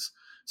things.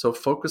 So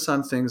focus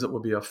on things that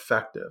will be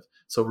effective.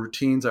 So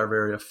routines are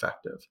very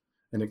effective,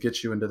 and it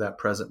gets you into that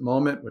present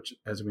moment, which,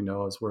 as we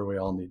know, is where we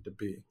all need to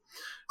be.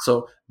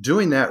 So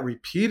doing that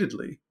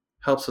repeatedly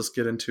helps us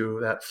get into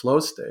that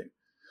flow state.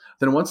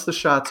 Then once the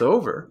shot's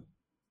over,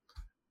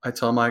 I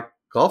tell my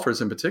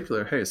golfers in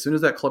particular, hey, as soon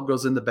as that club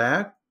goes in the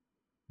bag,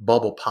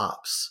 bubble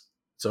pops.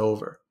 It's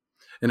over.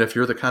 And if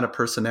you're the kind of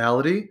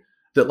personality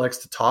that likes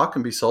to talk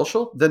and be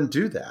social, then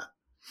do that.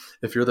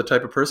 If you're the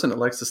type of person that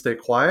likes to stay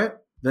quiet,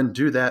 then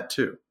do that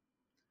too.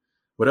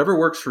 Whatever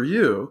works for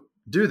you,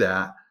 do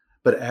that.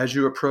 But as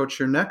you approach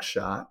your next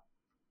shot,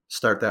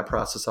 start that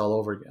process all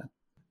over again.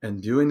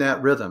 And doing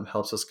that rhythm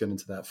helps us get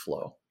into that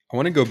flow. I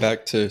want to go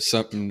back to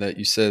something that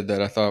you said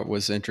that I thought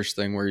was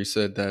interesting, where you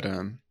said that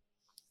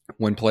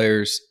when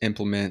players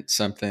implement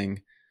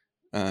something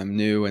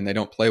new and they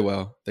don't play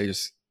well, they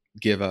just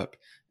give up.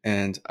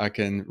 And I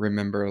can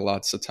remember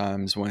lots of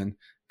times when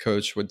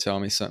coach would tell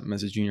me something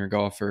as a junior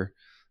golfer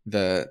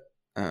that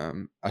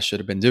I should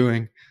have been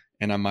doing,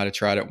 and I might have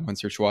tried it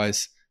once or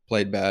twice,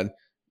 played bad,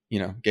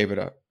 gave it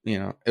up.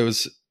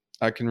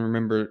 I can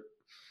remember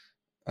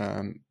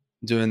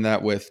doing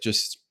that with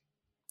just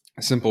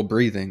simple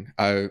breathing.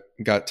 I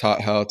got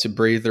taught how to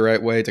breathe the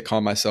right way to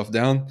calm myself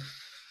down.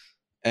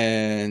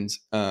 And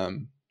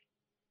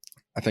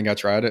I think I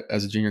tried it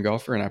as a junior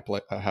golfer, and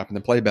I happened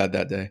to play bad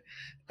that day.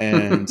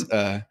 And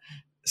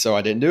so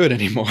I didn't do it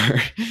anymore.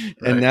 Right.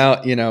 And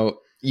now,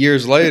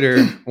 years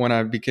later, when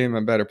I became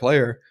a better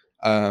player,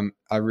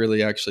 I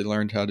really actually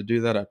learned how to do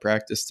that. I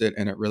practiced it,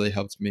 and it really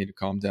helped me to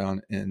calm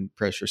down in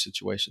pressure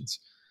situations.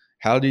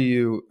 How do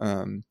you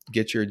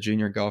get your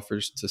junior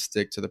golfers to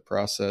stick to the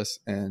process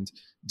and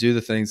do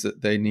the things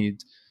that they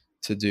need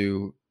to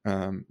do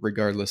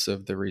regardless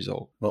of the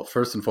result? Well,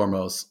 first and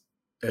foremost,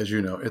 as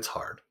you know, it's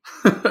hard.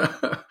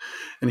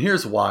 And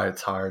here's why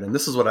it's hard. And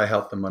this is what I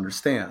help them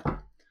understand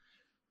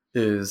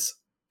is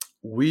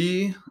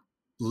we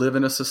live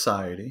in a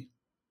society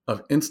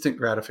of instant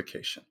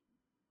gratification.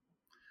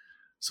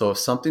 So if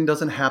something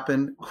doesn't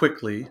happen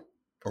quickly,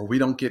 or we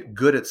don't get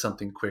good at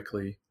something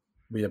quickly,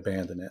 we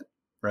abandon it,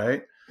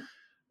 right?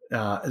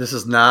 This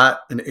is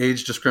not an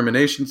age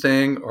discrimination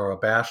thing or a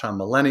bash on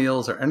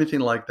millennials or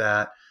anything like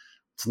that.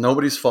 It's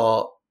nobody's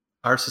fault.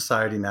 Our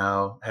society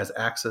now has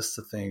access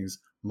to things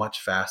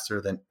much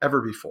faster than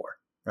ever before,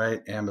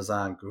 right?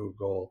 Amazon,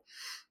 Google,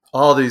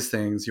 all these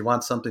things. You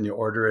want something, you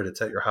order it.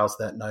 It's at your house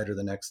that night or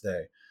the next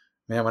day.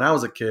 Man, when I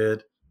was a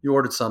kid, you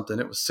ordered something,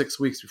 it was 6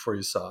 weeks before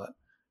you saw it.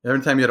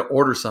 Every time you had to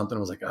order something,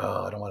 it was like,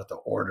 oh, I don't want to have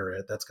to order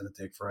it. That's going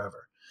to take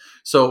forever.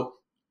 So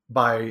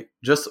by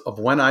just of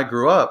when I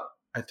grew up,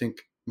 I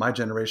think my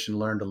generation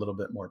learned a little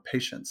bit more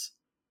patience.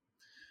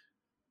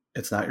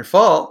 It's not your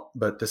fault,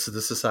 but this is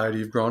the society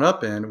you've grown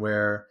up in,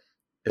 where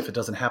if it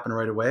doesn't happen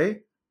right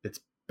away, it's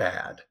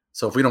bad.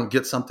 So if we don't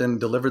get something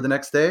delivered the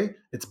next day,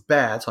 it's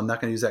bad. So I'm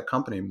not going to use that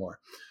company anymore.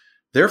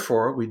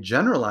 Therefore, we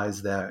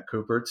generalize that,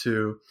 Cooper,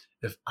 to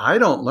if I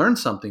don't learn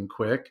something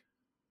quick,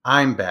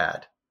 I'm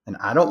bad. And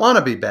I don't want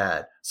to be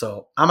bad.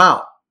 So I'm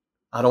out.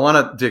 I don't want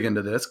to dig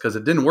into this because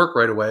it didn't work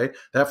right away.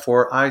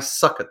 Therefore, I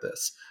suck at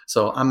this.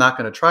 So I'm not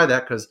going to try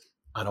that because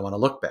I don't want to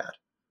look bad.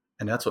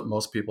 And that's what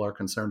most people are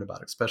concerned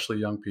about, especially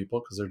young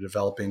people, because they're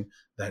developing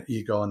that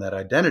ego and that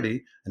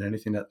identity, and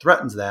anything that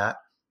threatens that,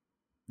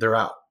 they're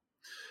out.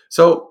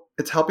 So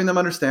it's helping them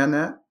understand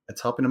that.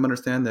 It's helping them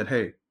understand that,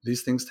 hey,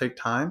 these things take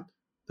time.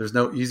 There's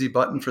no easy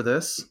button for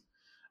this.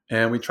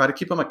 And we try to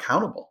keep them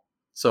accountable.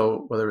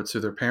 So whether it's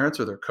through their parents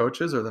or their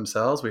coaches or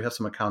themselves, we have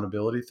some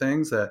accountability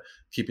things, that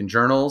keeping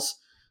journals,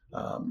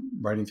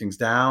 writing things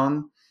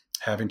down,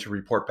 having to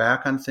report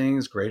back on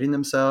things, grading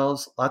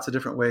themselves, lots of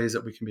different ways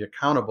that we can be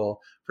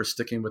accountable for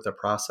sticking with the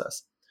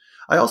process.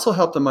 I also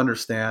help them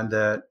understand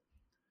that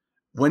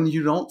when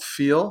you don't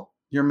feel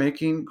you're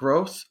making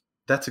growth,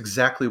 that's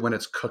exactly when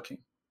it's cooking.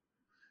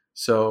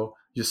 So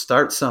you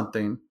start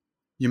something,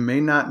 you may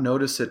not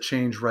notice it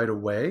change right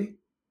away,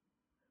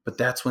 but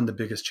that's when the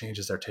biggest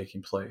changes are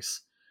taking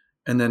place.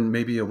 And then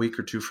maybe a week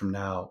or two from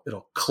now,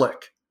 it'll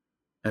click.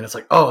 And it's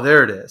like, oh,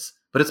 there it is.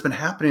 But it's been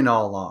happening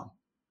all along.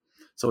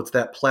 So it's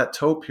that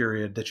plateau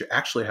period that you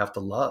actually have to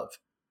love.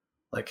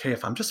 Like, hey,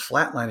 if I'm just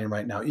flatlining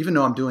right now, even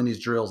though I'm doing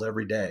these drills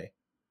every day,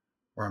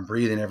 or I'm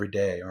breathing every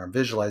day, or I'm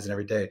visualizing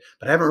every day,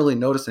 but I haven't really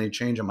noticed any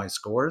change in my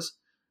scores,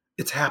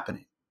 it's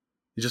happening.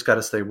 You just got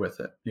to stay with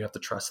it. You have to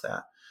trust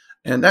that.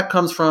 And that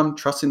comes from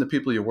trusting the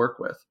people you work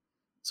with.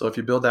 So if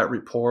you build that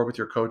rapport with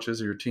your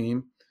coaches or your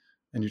team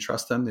and you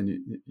trust them,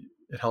 then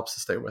it helps to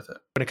stay with it.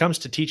 When it comes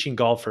to teaching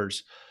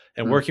golfers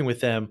and working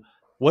with them,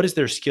 what is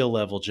their skill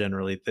level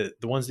generally? The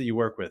ones that you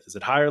work with, is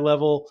it higher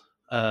level,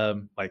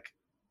 like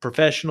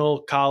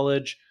professional,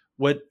 college?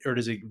 Or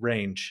does it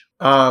range?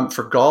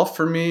 For golf,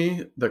 for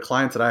me, the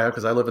clients that I have,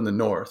 because I live in the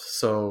north,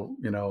 so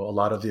a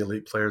lot of the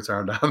elite players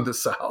are down in the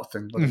south,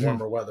 and where the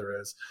warmer weather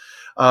is.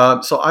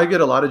 So I get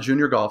a lot of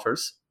junior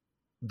golfers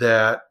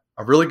that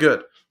are really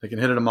good. They can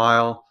hit it a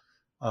mile,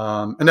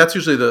 and that's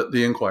usually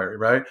the inquiry,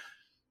 right?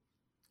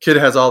 Kid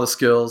has all the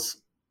skills,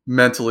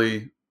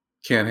 mentally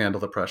can't handle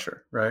the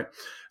pressure, right?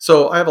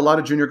 So I have a lot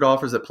of junior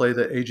golfers that play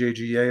the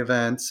AJGA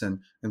events and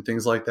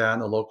things like that,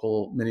 and the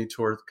local mini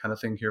tour kind of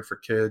thing here for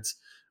kids.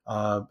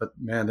 But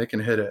man, they can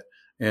hit it.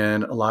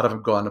 And a lot of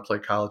them go on to play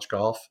college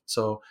golf.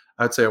 So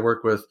I'd say I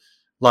work with a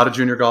lot of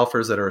junior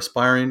golfers that are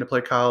aspiring to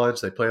play college.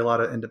 They play a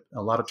lot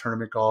of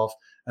tournament golf,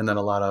 and then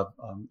a lot of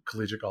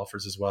collegiate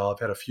golfers as well. I've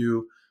had a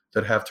few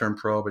that have turned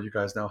pro, but you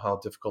guys know how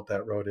difficult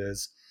that road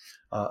is.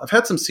 I've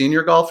had some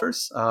senior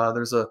golfers.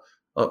 There's a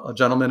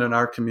gentleman in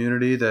our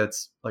community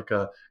that's like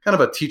a kind of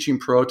a teaching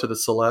pro to the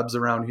celebs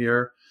around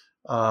here,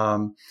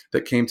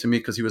 that came to me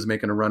because he was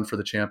making a run for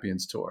the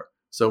Champions Tour.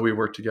 So we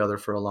worked together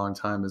for a long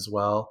time as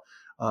well.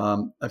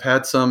 I've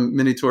had some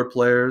mini tour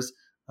players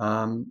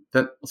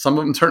that some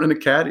of them turned into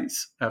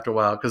caddies after a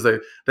while because they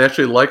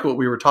actually like what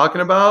we were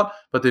talking about,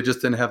 but they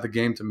just didn't have the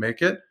game to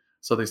make it.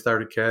 So they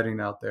started caddying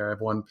out there. I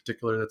have one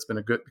particular that's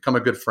become a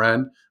good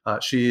friend.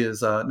 She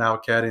is now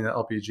caddying the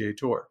LPGA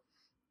Tour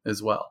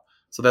as well.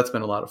 So that's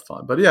been a lot of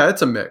fun. But yeah,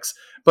 it's a mix.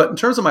 But in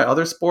terms of my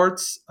other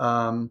sports,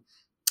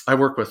 I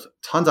work with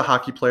tons of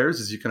hockey players,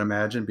 as you can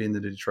imagine, being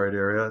in the Detroit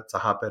area. It's a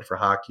hotbed for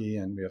hockey,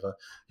 and we have a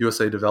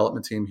USA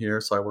development team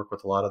here. So I work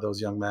with a lot of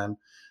those young men,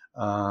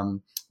 a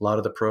lot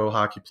of the pro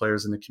hockey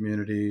players in the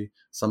community,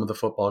 some of the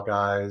football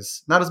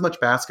guys, not as much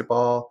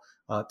basketball,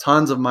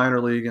 tons of minor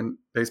league and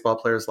baseball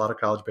players, a lot of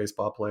college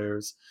baseball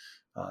players,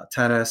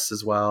 tennis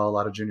as well, a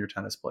lot of junior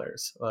tennis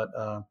players. But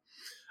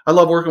I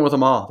love working with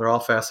them all. They're all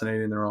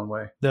fascinating in their own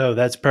way. No,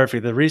 that's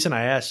perfect. The reason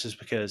I asked is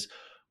because,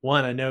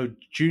 one, I know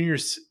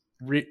juniors,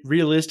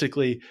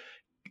 realistically,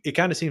 it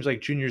kind of seems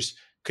like juniors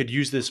could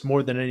use this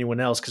more than anyone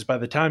else, because by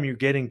the time you're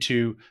getting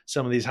to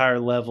some of these higher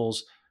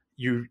levels,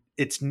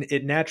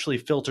 it naturally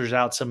filters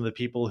out some of the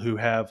people who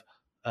have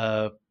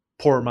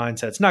poor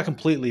mindsets. Not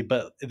completely,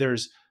 but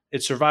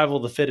it's survival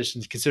of the fittest,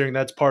 and considering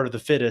that's part of the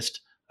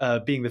fittest,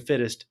 being the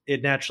fittest,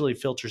 it naturally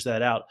filters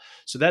that out.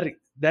 So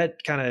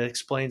that kind of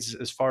explains,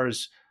 as far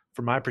as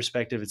from my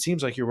perspective, it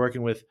seems like you're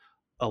working with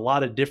a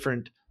lot of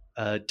different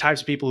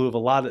types of people who have a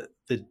lot of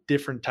the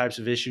different types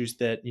of issues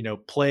that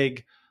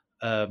plague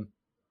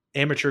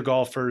amateur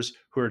golfers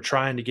who are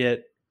trying to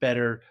get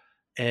better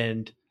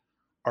and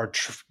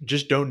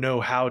just don't know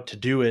how to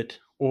do it,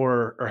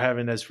 or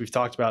having, as we've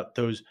talked about,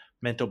 those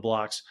mental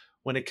blocks.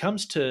 When it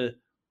comes to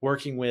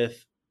working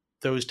with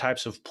those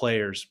types of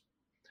players,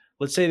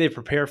 let's say they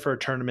prepare for a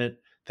tournament,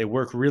 they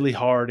work really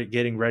hard at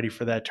getting ready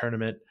for that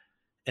tournament,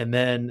 and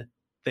then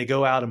they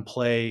go out and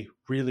play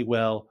really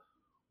well.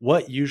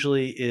 What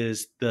usually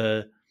is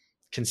the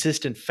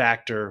consistent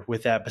factor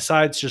with that,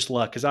 besides just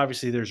luck? Because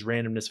obviously there's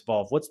randomness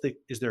involved.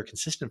 Is there a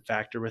consistent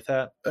factor with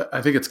that?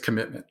 I think it's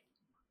commitment.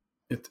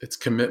 It's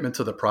commitment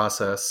to the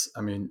process.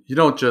 I mean, you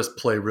don't just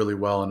play really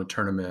well in a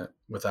tournament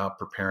without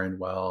preparing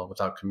well,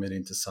 without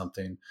committing to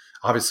something.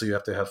 Obviously, you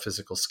have to have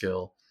physical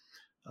skill,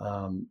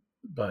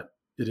 but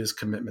it is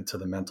commitment to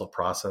the mental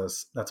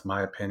process. That's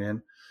my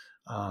opinion.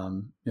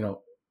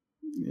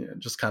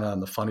 Just kind of on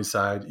the funny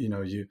side,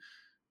 you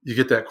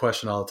get that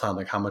question all the time,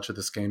 like how much of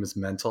this game is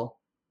mental,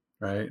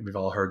 right? We've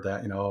all heard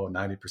that,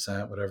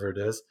 90%, whatever it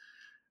is.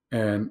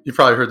 And you've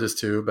probably heard this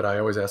too, but I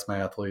always ask my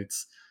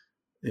athletes,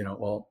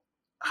 well,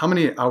 how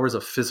many hours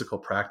of physical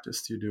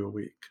practice do you do a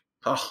week?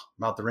 Oh,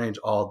 I'm out the range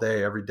all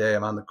day, every day.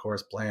 I'm on the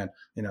course playing,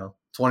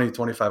 20,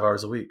 25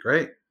 hours a week.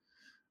 Great.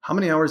 How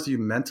many hours do you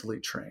mentally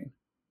train?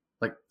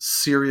 Like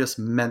serious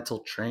mental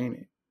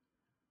training.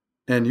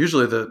 And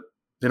usually they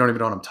don't even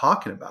know what I'm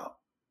talking about.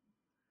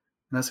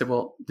 And I say,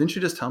 well, didn't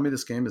you just tell me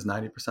this game is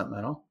 90%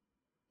 mental,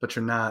 but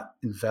you're not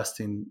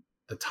investing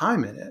the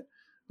time in it,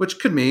 which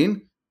could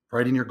mean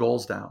writing your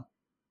goals down,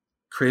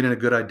 creating a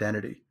good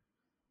identity,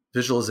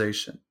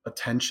 visualization,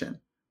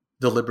 attention,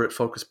 deliberate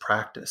focus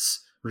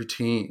practice,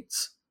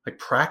 routines, like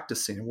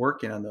practicing and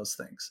working on those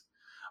things.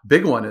 A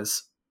big one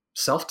is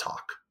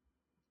self-talk.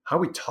 How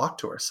we talk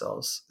to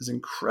ourselves is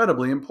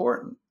incredibly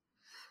important.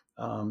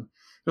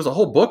 There's a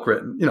whole book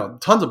written,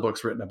 tons of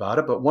books written about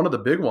it, but one of the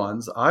big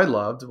ones I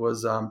loved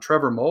was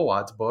Trevor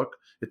Moawad's book,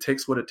 It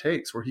Takes What It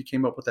Takes, where he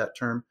came up with that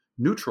term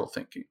neutral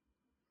thinking.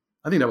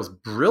 I think that was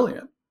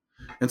brilliant.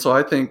 And so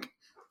I think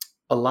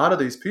a lot of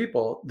these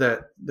people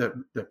that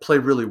play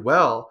really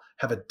well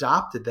have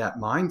adopted that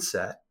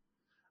mindset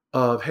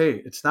of,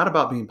 hey, it's not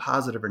about being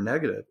positive or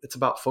negative. It's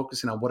about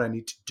focusing on what I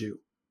need to do.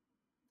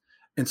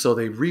 And so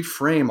they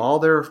reframe all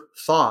their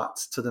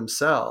thoughts to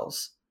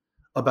themselves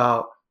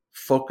about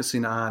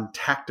focusing on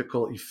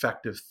tactical,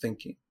 effective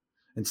thinking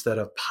instead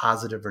of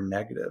positive or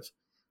negative.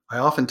 I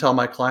often tell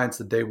my clients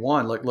that day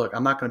one, like, look,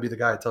 I'm not going to be the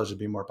guy that tells you to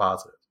be more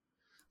positive.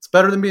 It's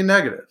better than being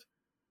negative.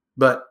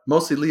 But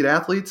most elite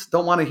athletes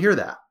don't want to hear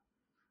that.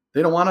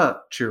 They don't want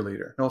a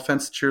cheerleader. No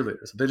offense to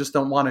cheerleaders. They just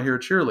don't want to hear a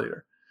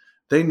cheerleader.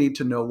 They need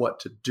to know what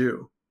to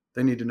do.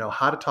 They need to know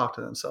how to talk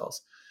to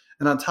themselves.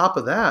 And on top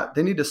of that,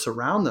 they need to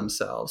surround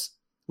themselves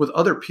with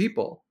other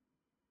people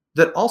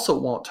that also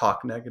won't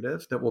talk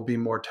negative, that will be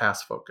more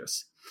task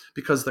focused.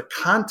 Because the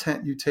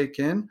content you take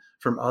in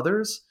from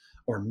others,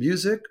 or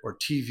music or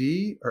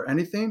TV or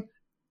anything,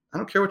 I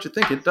don't care what you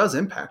think, it does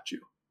impact you.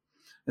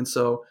 And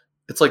so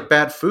it's like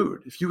bad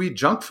food. If you eat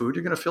junk food,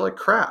 you're going to feel like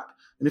crap.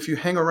 And if you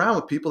hang around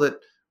with people that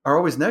are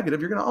always negative,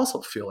 you're going to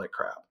also feel like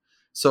crap.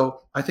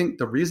 So I think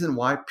the reason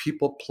why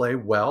people play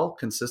well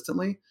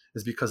consistently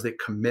is because they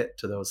commit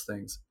to those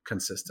things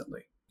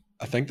consistently.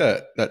 I think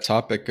that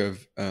topic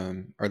of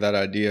or that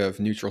idea of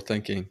neutral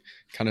thinking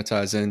kind of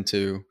ties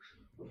into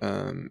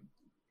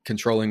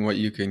controlling what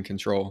you can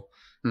control.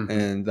 Mm-hmm.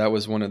 And that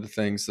was one of the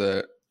things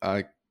that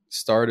I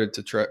started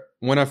to try.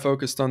 When I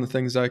focused on the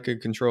things I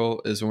could control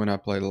is when I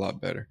played a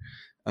lot better.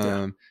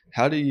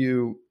 How do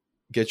you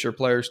get your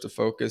players to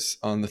focus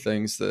on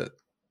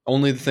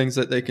only the things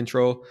that they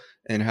control?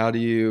 And how do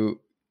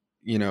you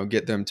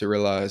get them to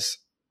realize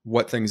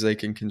what things they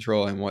can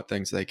control and what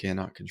things they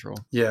cannot control?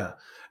 Yeah.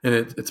 And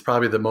it's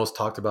probably the most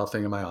talked about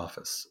thing in my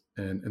office,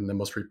 and the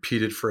most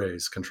repeated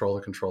phrase, control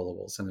the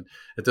controllables. And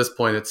at this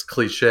point it's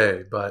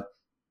cliche, but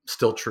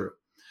still true.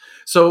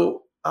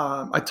 So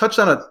I touched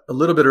on it a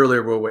little bit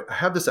earlier, where I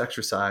have this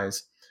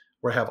exercise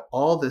where I have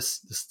all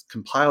this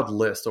compiled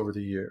list over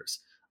the years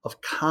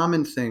of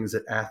common things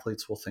that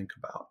athletes will think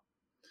about.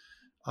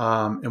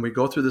 And we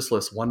go through this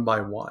list one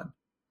by one.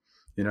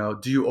 Do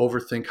you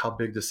overthink how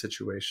big the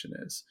situation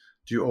is?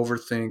 Do you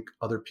overthink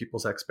other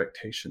people's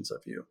expectations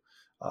of you?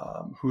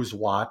 Who's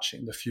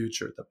watching, the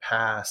future, the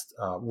past,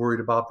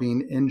 worried about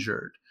being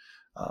injured,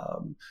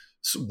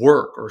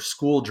 work or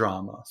school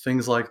drama,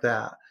 things like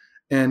that.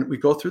 And we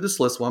go through this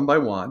list one by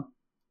one,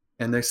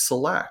 and they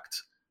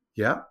select,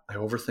 yep, I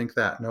overthink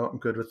that. No, I'm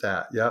good with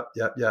that. Yep.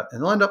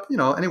 And they'll end up,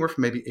 anywhere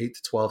from maybe 8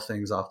 to 12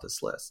 things off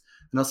this list.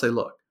 And I'll say,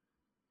 look,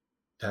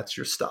 that's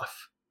your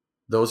stuff.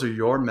 Those are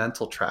your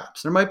mental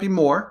traps. There might be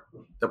more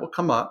that will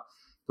come up,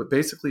 but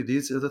basically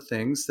these are the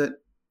things that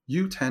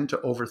you tend to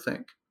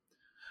overthink.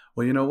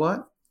 Well, you know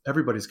what?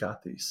 Everybody's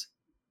got these.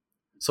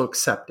 So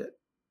accept it.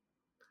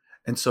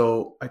 And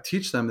so I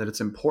teach them that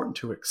it's important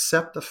to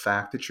accept the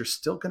fact that you're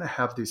still going to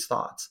have these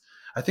thoughts.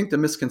 I think the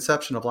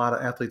misconception a lot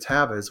of athletes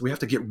have is we have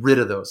to get rid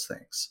of those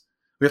things.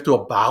 We have to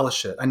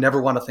abolish it. I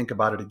never want to think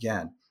about it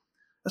again.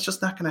 That's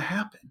just not going to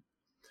happen.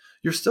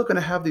 You're still going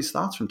to have these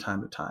thoughts from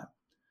time to time.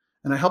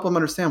 And I help them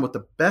understand what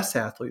the best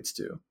athletes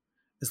do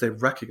is they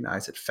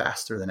recognize it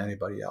faster than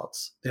anybody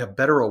else. They have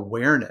better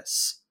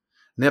awareness.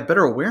 And they have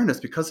better awareness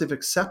because they've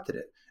accepted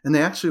it. And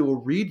they actually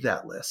will read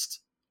that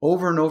list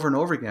over and over and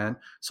over again.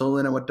 So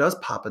then what does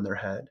pop in their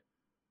head,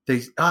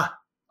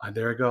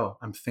 there I go.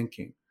 I'm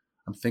thinking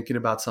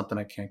about something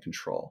I can't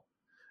control.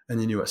 And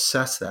then you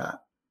assess that.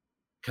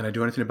 Can I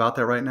do anything about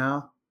that right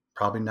now?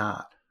 Probably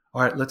not.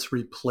 All right, let's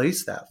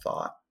replace that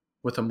thought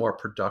with a more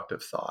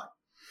productive thought.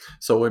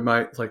 So we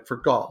might, like for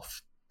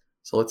golf.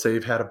 So let's say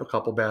you've had a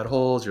couple bad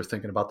holes. You're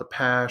thinking about the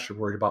past. You're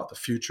worried about the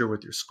future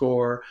with your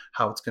score,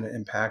 how it's going to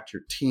impact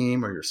your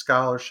team or your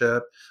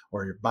scholarship,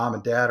 or your mom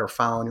and dad are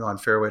following you on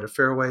fairway to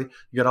fairway.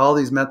 You got all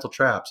these mental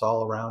traps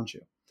all around you.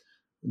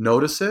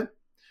 Notice it.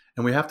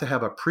 And we have to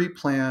have a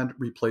pre-planned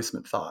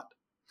replacement thought.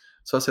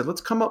 So I said,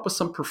 let's come up with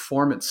some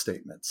performance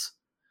statements.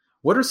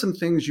 What are some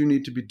things you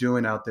need to be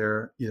doing out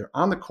there, either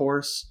on the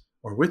course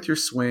or with your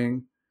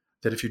swing,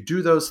 that if you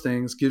do those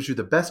things, gives you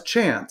the best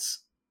chance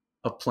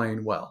of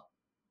playing well?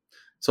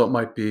 So it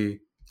might be,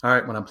 all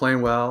right, when I'm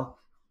playing well,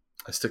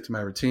 I stick to my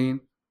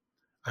routine,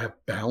 I have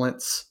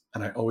balance,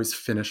 and I always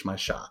finish my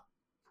shot.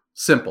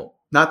 Simple,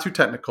 not too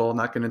technical,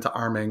 not getting into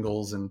arm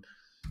angles and,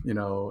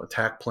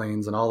 attack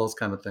planes and all those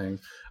kind of things.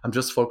 I'm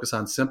just focused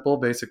on simple,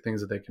 basic things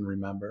that they can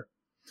remember.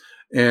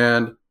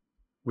 And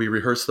we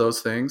rehearse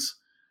those things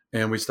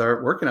and we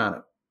start working on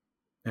it.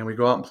 And we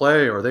go out and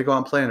play, or they go out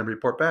and play and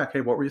report back.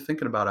 Hey, what were you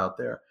thinking about out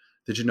there?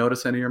 Did you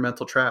notice any of your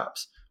mental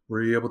traps?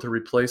 Were you able to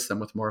replace them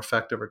with more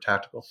effective or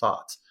tactical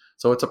thoughts?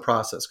 So it's a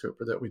process,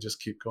 Cooper, that we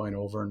just keep going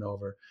over and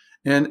over.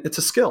 And it's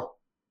a skill.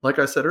 Like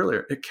I said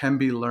earlier, it can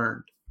be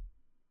learned,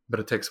 but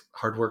it takes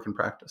hard work and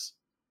practice.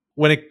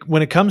 When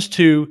it comes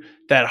to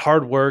that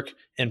hard work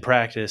and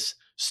practice,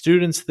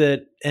 students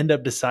that end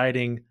up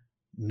deciding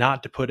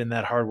not to put in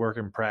that hard work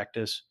and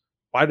practice,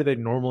 why do they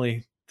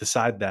normally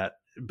decide that?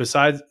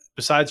 Besides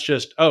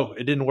just,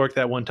 it didn't work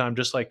that one time,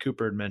 just like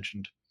Cooper had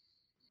mentioned.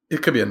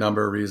 It could be a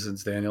number of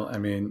reasons, Daniel. I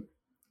mean,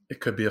 it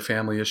could be a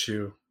family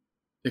issue.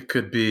 It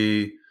could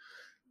be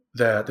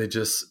that they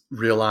just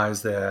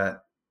realize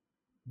that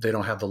they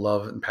don't have the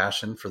love and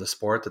passion for the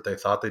sport that they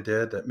thought they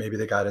did, that maybe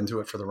they got into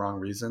it for the wrong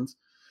reasons,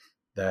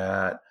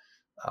 that,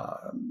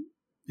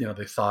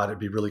 they thought it'd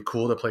be really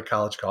cool to play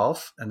college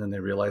golf. And then they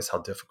realize how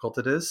difficult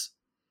it is.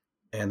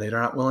 And they're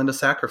not willing to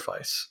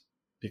sacrifice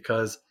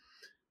because,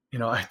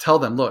 I tell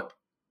them, look,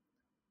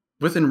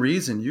 within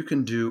reason, you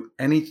can do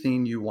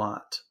anything you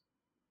want,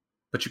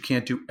 but you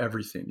can't do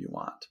everything you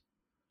want.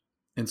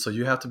 And so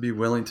you have to be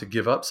willing to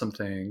give up some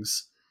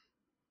things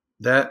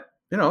that,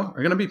 are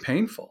going to be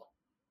painful,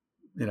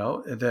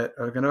 that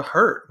are going to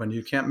hurt when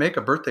you can't make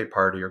a birthday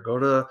party or go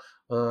to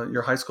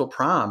your high school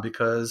prom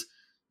because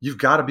you've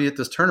got to be at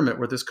this tournament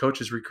where this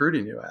coach is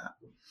recruiting you at.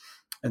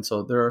 And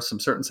so there are some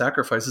certain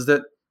sacrifices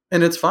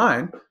and it's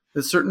fine,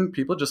 that certain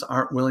people just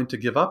aren't willing to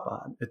give up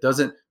on. It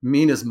doesn't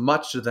mean as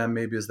much to them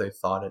maybe as they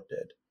thought it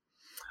did.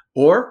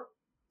 Or,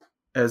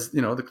 as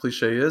the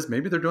cliche is,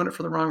 maybe they're doing it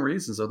for the wrong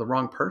reasons or the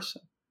wrong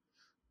person.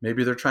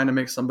 Maybe they're trying to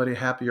make somebody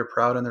happy or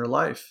proud in their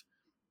life,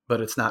 but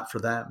it's not for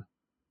them.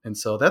 And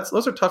so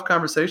those are tough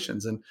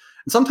conversations. And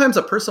sometimes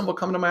a person will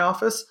come to my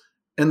office,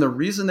 and the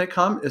reason they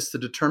come is to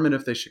determine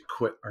if they should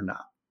quit or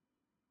not.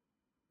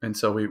 And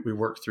so we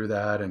work through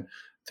that and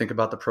think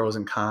about the pros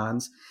and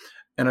cons.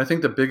 And I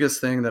think the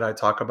biggest thing that I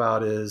talk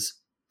about is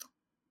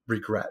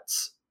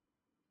regrets.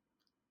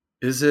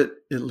 Is it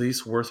at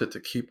least worth it to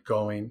keep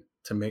going,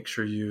 to make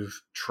sure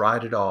you've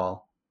tried it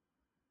all,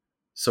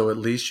 so at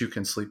least you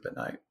can sleep at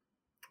night?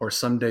 Or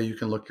someday you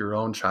can look your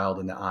own child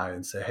in the eye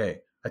and say, hey,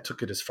 I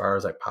took it as far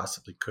as I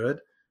possibly could,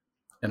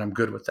 and I'm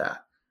good with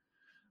that.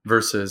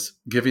 Versus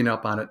giving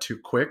up on it too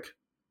quick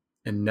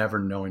and never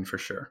knowing for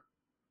sure.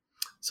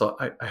 So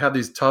I have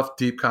these tough,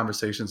 deep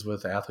conversations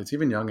with athletes,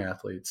 even young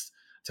athletes,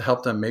 to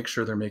help them make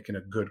sure they're making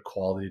a good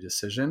quality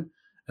decision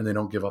and they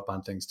don't give up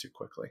on things too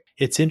quickly.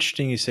 It's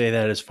interesting you say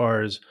that as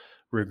far as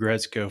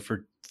regrets go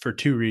for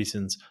two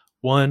reasons.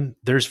 One,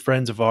 there's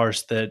friends of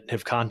ours that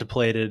have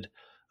contemplated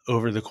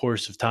over the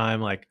course of time,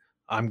 like,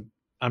 I'm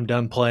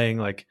done playing,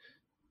 like,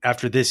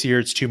 after this year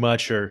it's too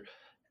much, or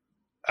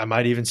I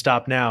might even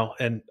stop now.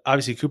 And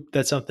obviously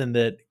that's something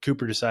that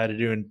Cooper decided to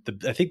do.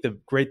 And I think the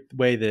great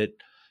way that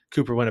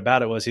Cooper went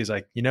about it was, he's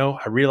like,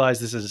 I realize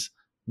this is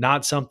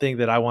not something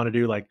that I want to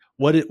do. Like,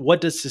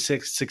 what does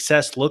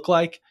success look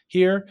like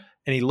here?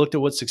 And he looked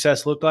at what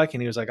success looked like,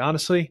 and he was like,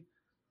 honestly,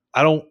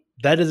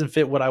 that doesn't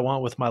fit what I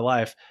want with my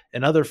life.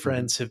 And other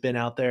friends have been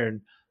out there,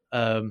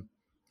 and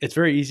it's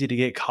very easy to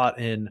get caught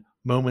in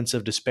moments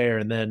of despair.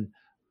 And then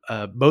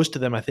most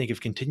of them, I think,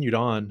 have continued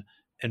on,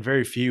 and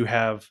very few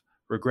have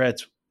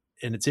regrets.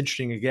 And it's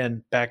interesting,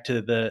 again, back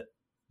to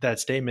that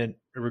statement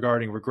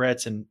regarding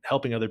regrets and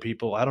helping other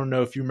people. I don't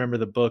know if you remember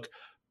the book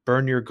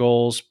Burn Your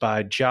Goals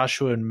by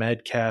Joshua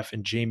Medcalf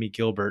and Jamie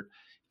Gilbert.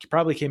 It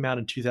probably came out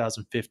in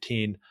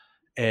 2015.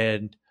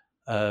 And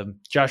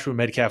Joshua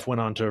Medcalf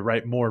went on to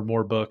write more and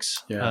more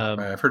books. Yeah,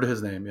 I've heard of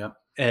his name. Yeah.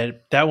 And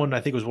that one,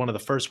 I think, was one of the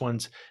first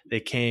ones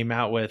they came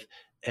out with,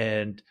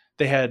 and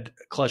they had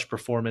clutch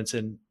performance.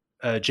 And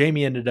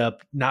Jamie ended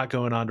up not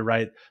going on to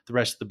write the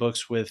rest of the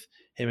books with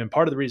him. And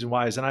part of the reason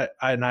why is, I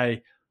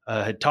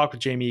had talked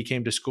with Jamie. He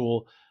came to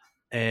school,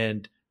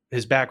 and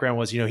his background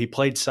was, he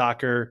played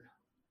soccer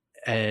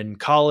in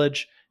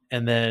college,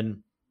 and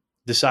then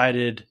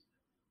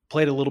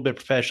played a little bit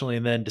professionally,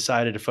 and then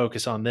decided to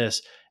focus on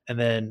this. And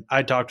then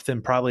I talked with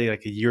him probably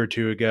like a year or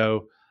two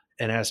ago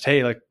and asked,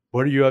 hey, like,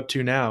 what are you up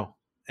to now?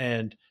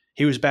 And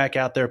he was back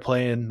out there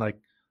playing like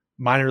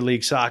minor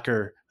league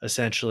soccer,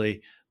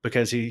 essentially,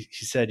 because he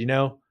said,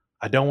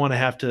 I don't want to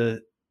have to,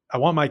 I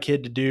want my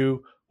kid to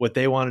do what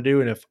they want to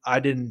do. And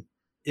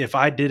if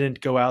I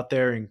didn't go out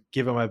there and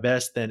give it my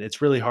best, then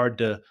it's really hard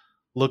to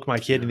look my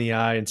kid in the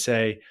eye and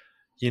say,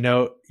 you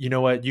know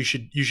what, you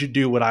should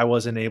do what I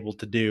wasn't able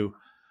to do.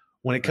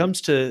 When it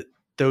comes to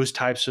those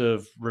types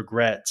of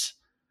regrets,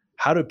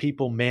 how do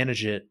people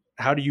manage it?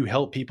 How do you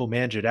help people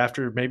manage it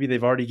after maybe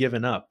they've already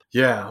given up?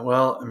 Yeah,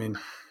 well, I mean,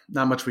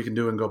 not much we can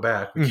do and go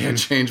back. We can't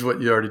change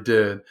what you already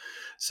did.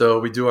 So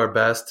we do our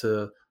best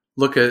to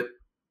look at,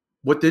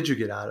 what did you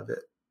get out of it?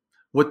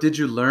 What did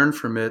you learn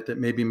from it that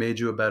maybe made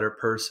you a better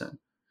person?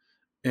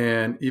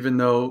 And even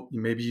though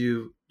maybe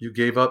you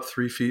gave up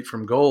 3 feet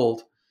from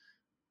gold,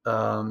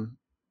 now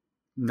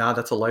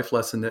that's a life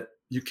lesson that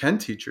you can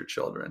teach your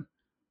children.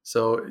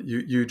 So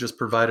you just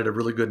provided a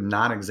really good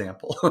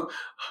non-example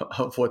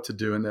of what to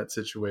do in that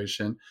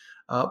situation,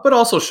 but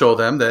also show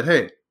them that,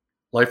 hey,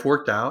 life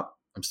worked out.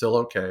 I'm still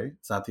okay.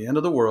 It's not the end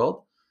of the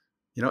world.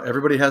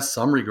 Everybody has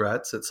some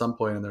regrets at some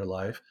point in their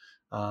life.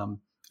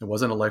 It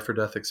wasn't a life or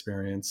death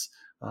experience.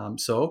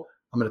 So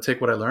I'm going to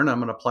take what I learned. I'm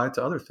going to apply it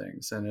to other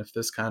things. And if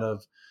this kind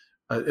of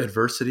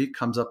adversity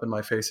comes up in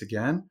my face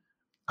again,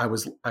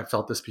 I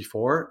felt this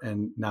before,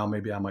 and now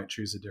maybe I might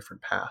choose a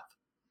different path.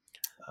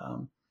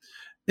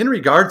 In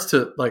regards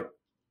to like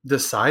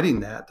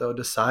deciding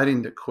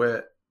to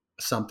quit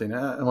something,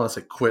 I don't want to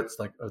say quit,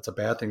 like it's a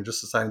bad thing,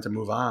 just deciding to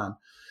move on,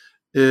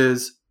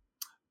 is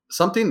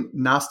something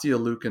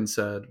Nastia Lukin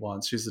said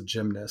once. She's a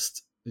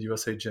gymnast, a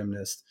USA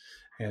gymnast,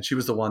 and she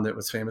was the one that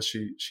was famous.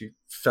 She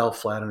fell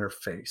flat on her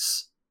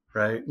face,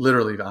 right?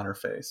 Literally on her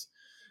face.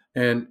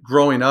 And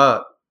growing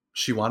up,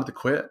 she wanted to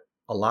quit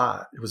a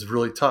lot. It was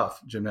really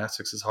tough.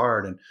 Gymnastics is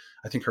hard. And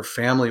I think her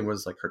family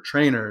was like her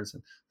trainers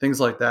and things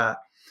like that.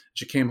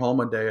 She came home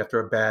one day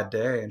after a bad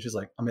day, and she's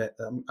like, I'm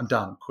done.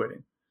 I'm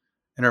quitting.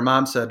 And her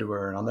mom said to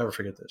her, and I'll never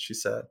forget this, she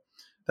said,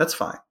 that's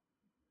fine.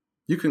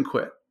 You can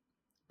quit,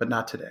 but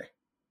not today.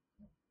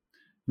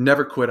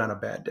 Never quit on a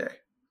bad day.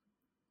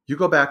 You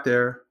go back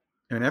there,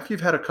 and after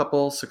you've had a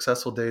couple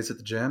successful days at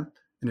the gym,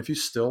 and if you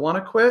still want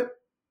to quit,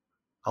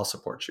 I'll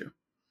support you.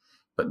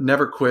 But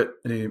never quit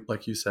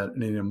like you said,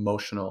 in an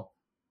emotional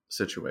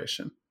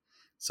situation.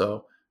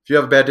 So if you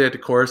have a bad day at the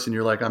course and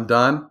you're like, I'm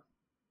done,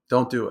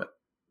 don't do it.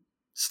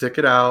 Stick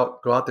it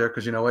out, go out there,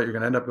 because you know what? You're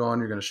going to end up going,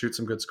 you're going to shoot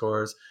some good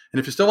scores. And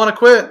if you still want to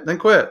quit, then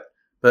quit.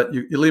 But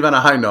you leave on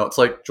a high note. It's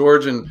like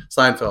George and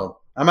Seinfeld.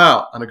 I'm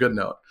out on a good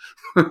note.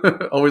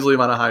 Always leave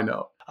on a high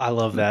note. I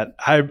love that.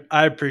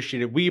 I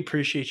appreciate it. We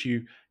appreciate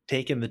you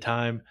taking the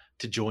time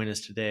to join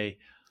us today.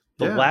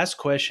 The last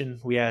question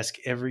we ask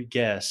every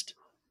guest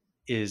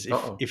is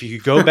if you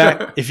could go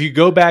back, if you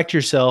go back to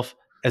yourself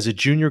as a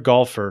junior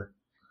golfer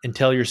and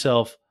tell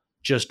yourself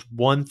just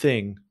one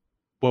thing,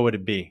 what would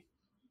it be?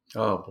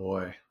 Oh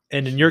boy.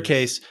 And in your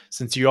case,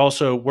 since you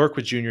also work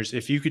with juniors,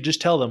 if you could just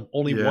tell them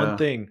only one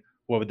thing,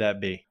 what would that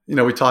be?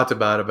 We talked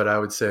about it, but I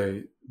would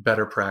say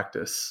better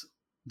practice,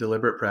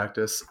 deliberate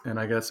practice. And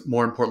I guess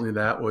more importantly,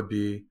 that would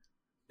be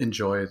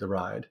enjoy the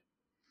ride.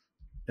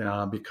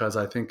 Because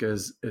I think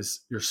as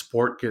your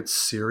sport gets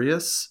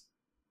serious,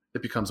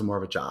 it becomes more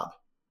of a job.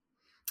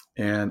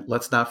 And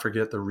let's not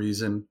forget the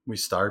reason we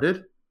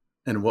started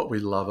and what we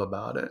love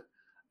about it.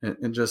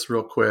 And just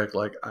real quick,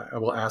 like I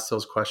will ask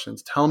those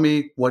questions. Tell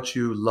me what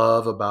you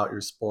love about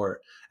your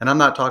sport. And I'm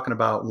not talking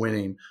about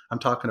winning. I'm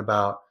talking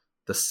about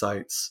the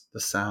sights, the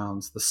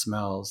sounds, the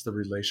smells, the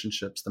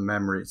relationships, the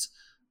memories.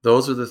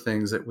 Those are the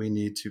things that we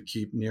need to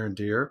keep near and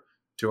dear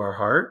to our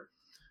heart,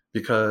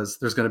 because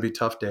there's going to be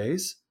tough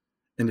days.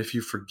 And if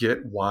you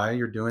forget why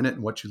you're doing it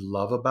and what you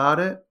love about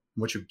it, and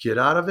what you get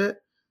out of it,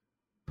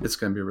 it's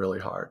going to be really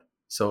hard.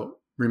 So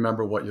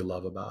remember what you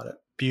love about it.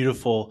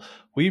 Beautiful.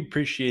 We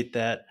appreciate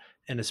that.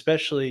 And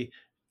especially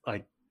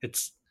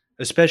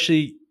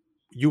especially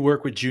you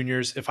work with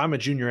juniors. If I'm a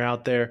junior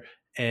out there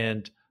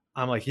and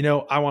I'm like,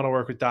 I want to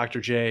work with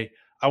Dr. J,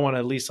 I want to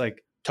at least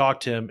talk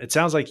to him. It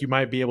sounds like you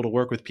might be able to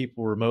work with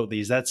people remotely.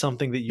 Is that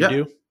something that you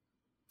do?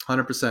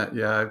 100%.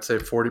 Yeah. I'd say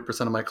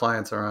 40% of my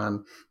clients are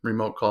on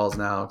remote calls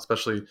now,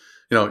 especially,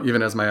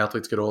 even as my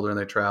athletes get older and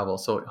they travel.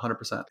 So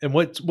 100%. And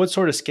what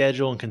sort of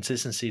schedule and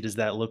consistency does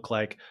that look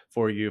like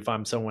for you if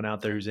I'm someone out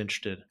there who's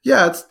interested?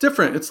 Yeah, it's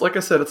different. It's like I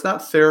said, it's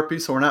not therapy.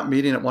 So we're not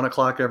meeting at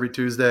 1:00 every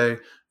Tuesday,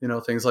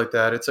 things like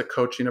that. It's a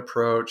coaching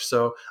approach.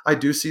 So I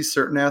do see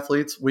certain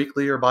athletes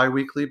weekly or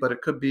biweekly, but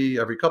it could be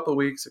every couple of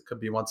weeks. It could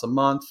be once a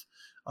month.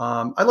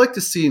 I like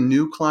to see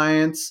new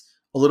clients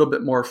a little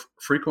bit more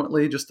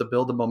frequently, just to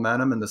build the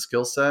momentum and the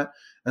skill set.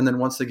 And then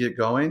once they get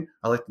going,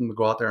 I like them to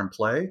go out there and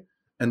play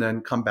and then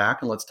come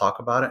back and let's talk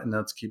about it and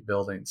let's keep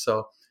building.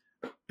 So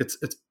it's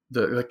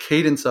the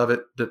cadence of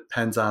it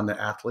depends on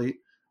the athlete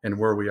and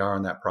where we are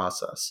in that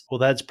process. Well,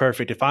 that's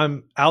perfect. If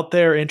I'm out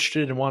there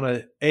interested and want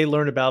to A,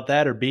 learn about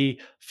that, or B,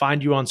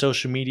 find you on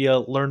social media,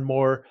 learn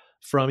more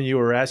from you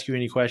or ask you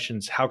any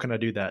questions, how can I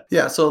do that?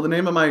 Yeah. So the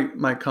name of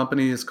my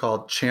company is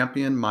called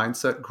Champion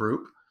Mindset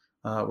Group.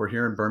 We're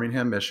here in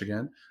Birmingham,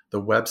 Michigan.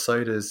 The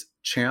website is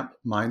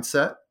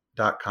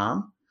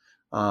champmindset.com.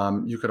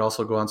 You could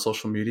also go on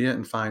social media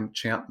and find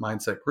Champ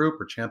Mindset Group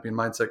or Champion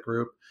Mindset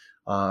Group.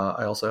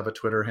 I also have a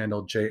Twitter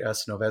handle,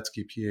 JS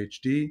Novetsky,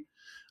 Ph.D.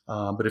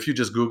 But if you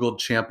just Googled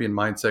Champion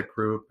Mindset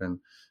Group and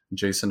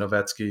Jason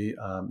Novetsky,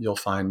 you'll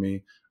find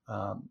me.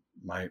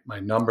 My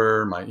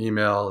number, my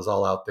email is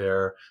all out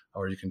there,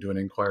 or you can do an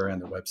inquiry on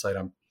the website.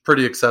 I'm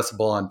pretty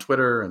accessible on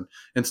Twitter and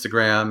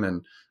Instagram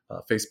and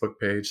Facebook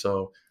page.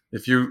 So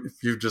if you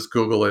just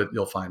Google it,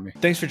 you'll find me.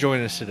 Thanks for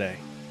joining us today.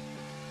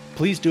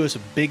 Please do us a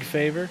big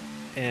favor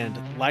and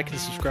like and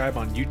subscribe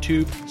on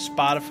YouTube,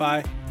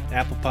 Spotify, and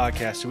Apple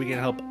Podcasts so we can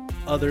help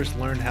others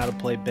learn how to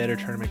play better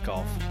tournament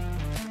golf.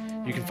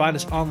 You can find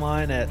us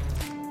online at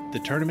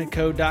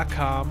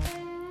thetournamentcode.com,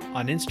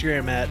 on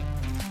Instagram at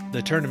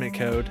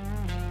thetournamentcode,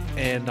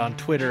 and on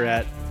Twitter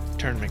at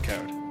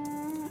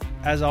tournamentcode.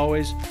 As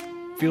always,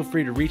 feel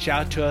free to reach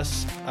out to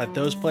us at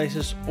those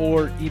places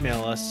or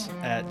email us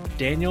at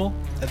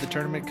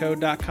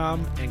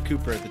daniel@thetournamentcode.com and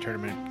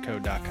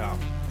cooper@thetournamentcode.com.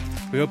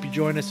 We hope you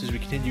join us as we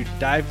continue to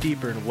dive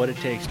deeper into what it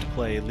takes to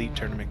play elite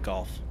tournament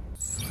golf.